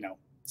top,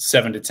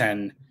 7 to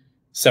 10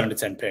 7 to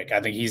 10 pick. I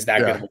think he's that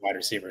good of a wide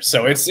receiver.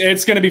 So it's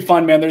going to be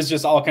fun, man. There's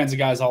just all kinds of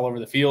guys all over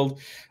the field.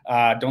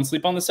 Don't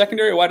sleep on the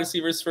secondary wide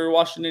receivers for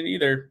Washington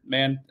either,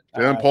 man.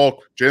 Jalen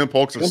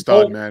Polk's a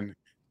stud, man.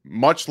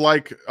 Much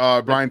like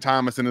Brian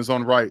Thomas in his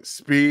own right.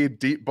 Speed,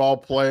 deep ball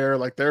player.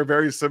 Like, they're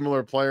very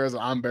similar players.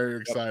 I'm very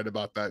excited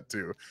about that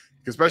too.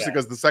 Especially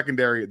because the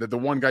secondary, the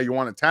one guy you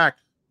want to attack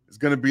is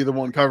going to be the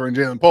one covering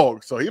Jalen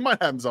Polk. So he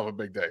might have himself a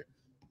big day.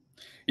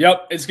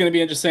 Yep, it's going to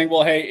be interesting.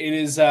 Well, hey, it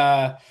is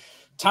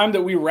time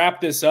that we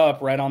wrap this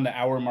up right on the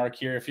hour mark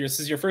here. If this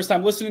is your first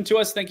time listening to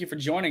us, thank you for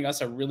joining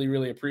us. I really,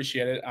 really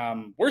appreciate it.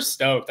 We're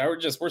stoked.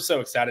 We're so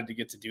excited to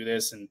get to do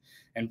this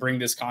and bring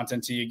this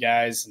content to you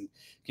guys and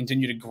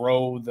continue to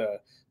grow the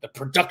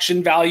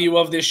production value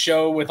of this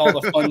show with all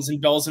the funs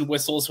and bells and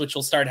whistles, which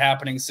will start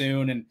happening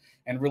soon,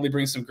 and really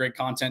bring some great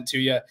content to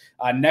you.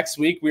 Next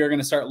week, we are going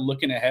to start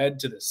looking ahead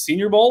to the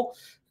Senior Bowl,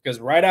 because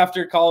right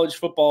after college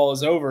football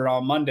is over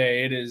on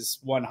Monday, it is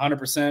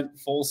 100%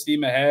 full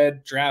steam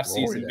ahead, draft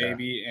season,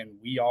 baby, and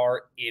we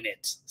are in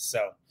it.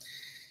 So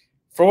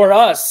for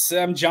us,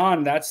 I'm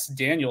John. That's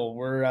Daniel.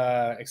 We're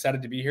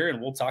excited to be here,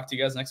 and we'll talk to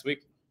you guys next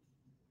week.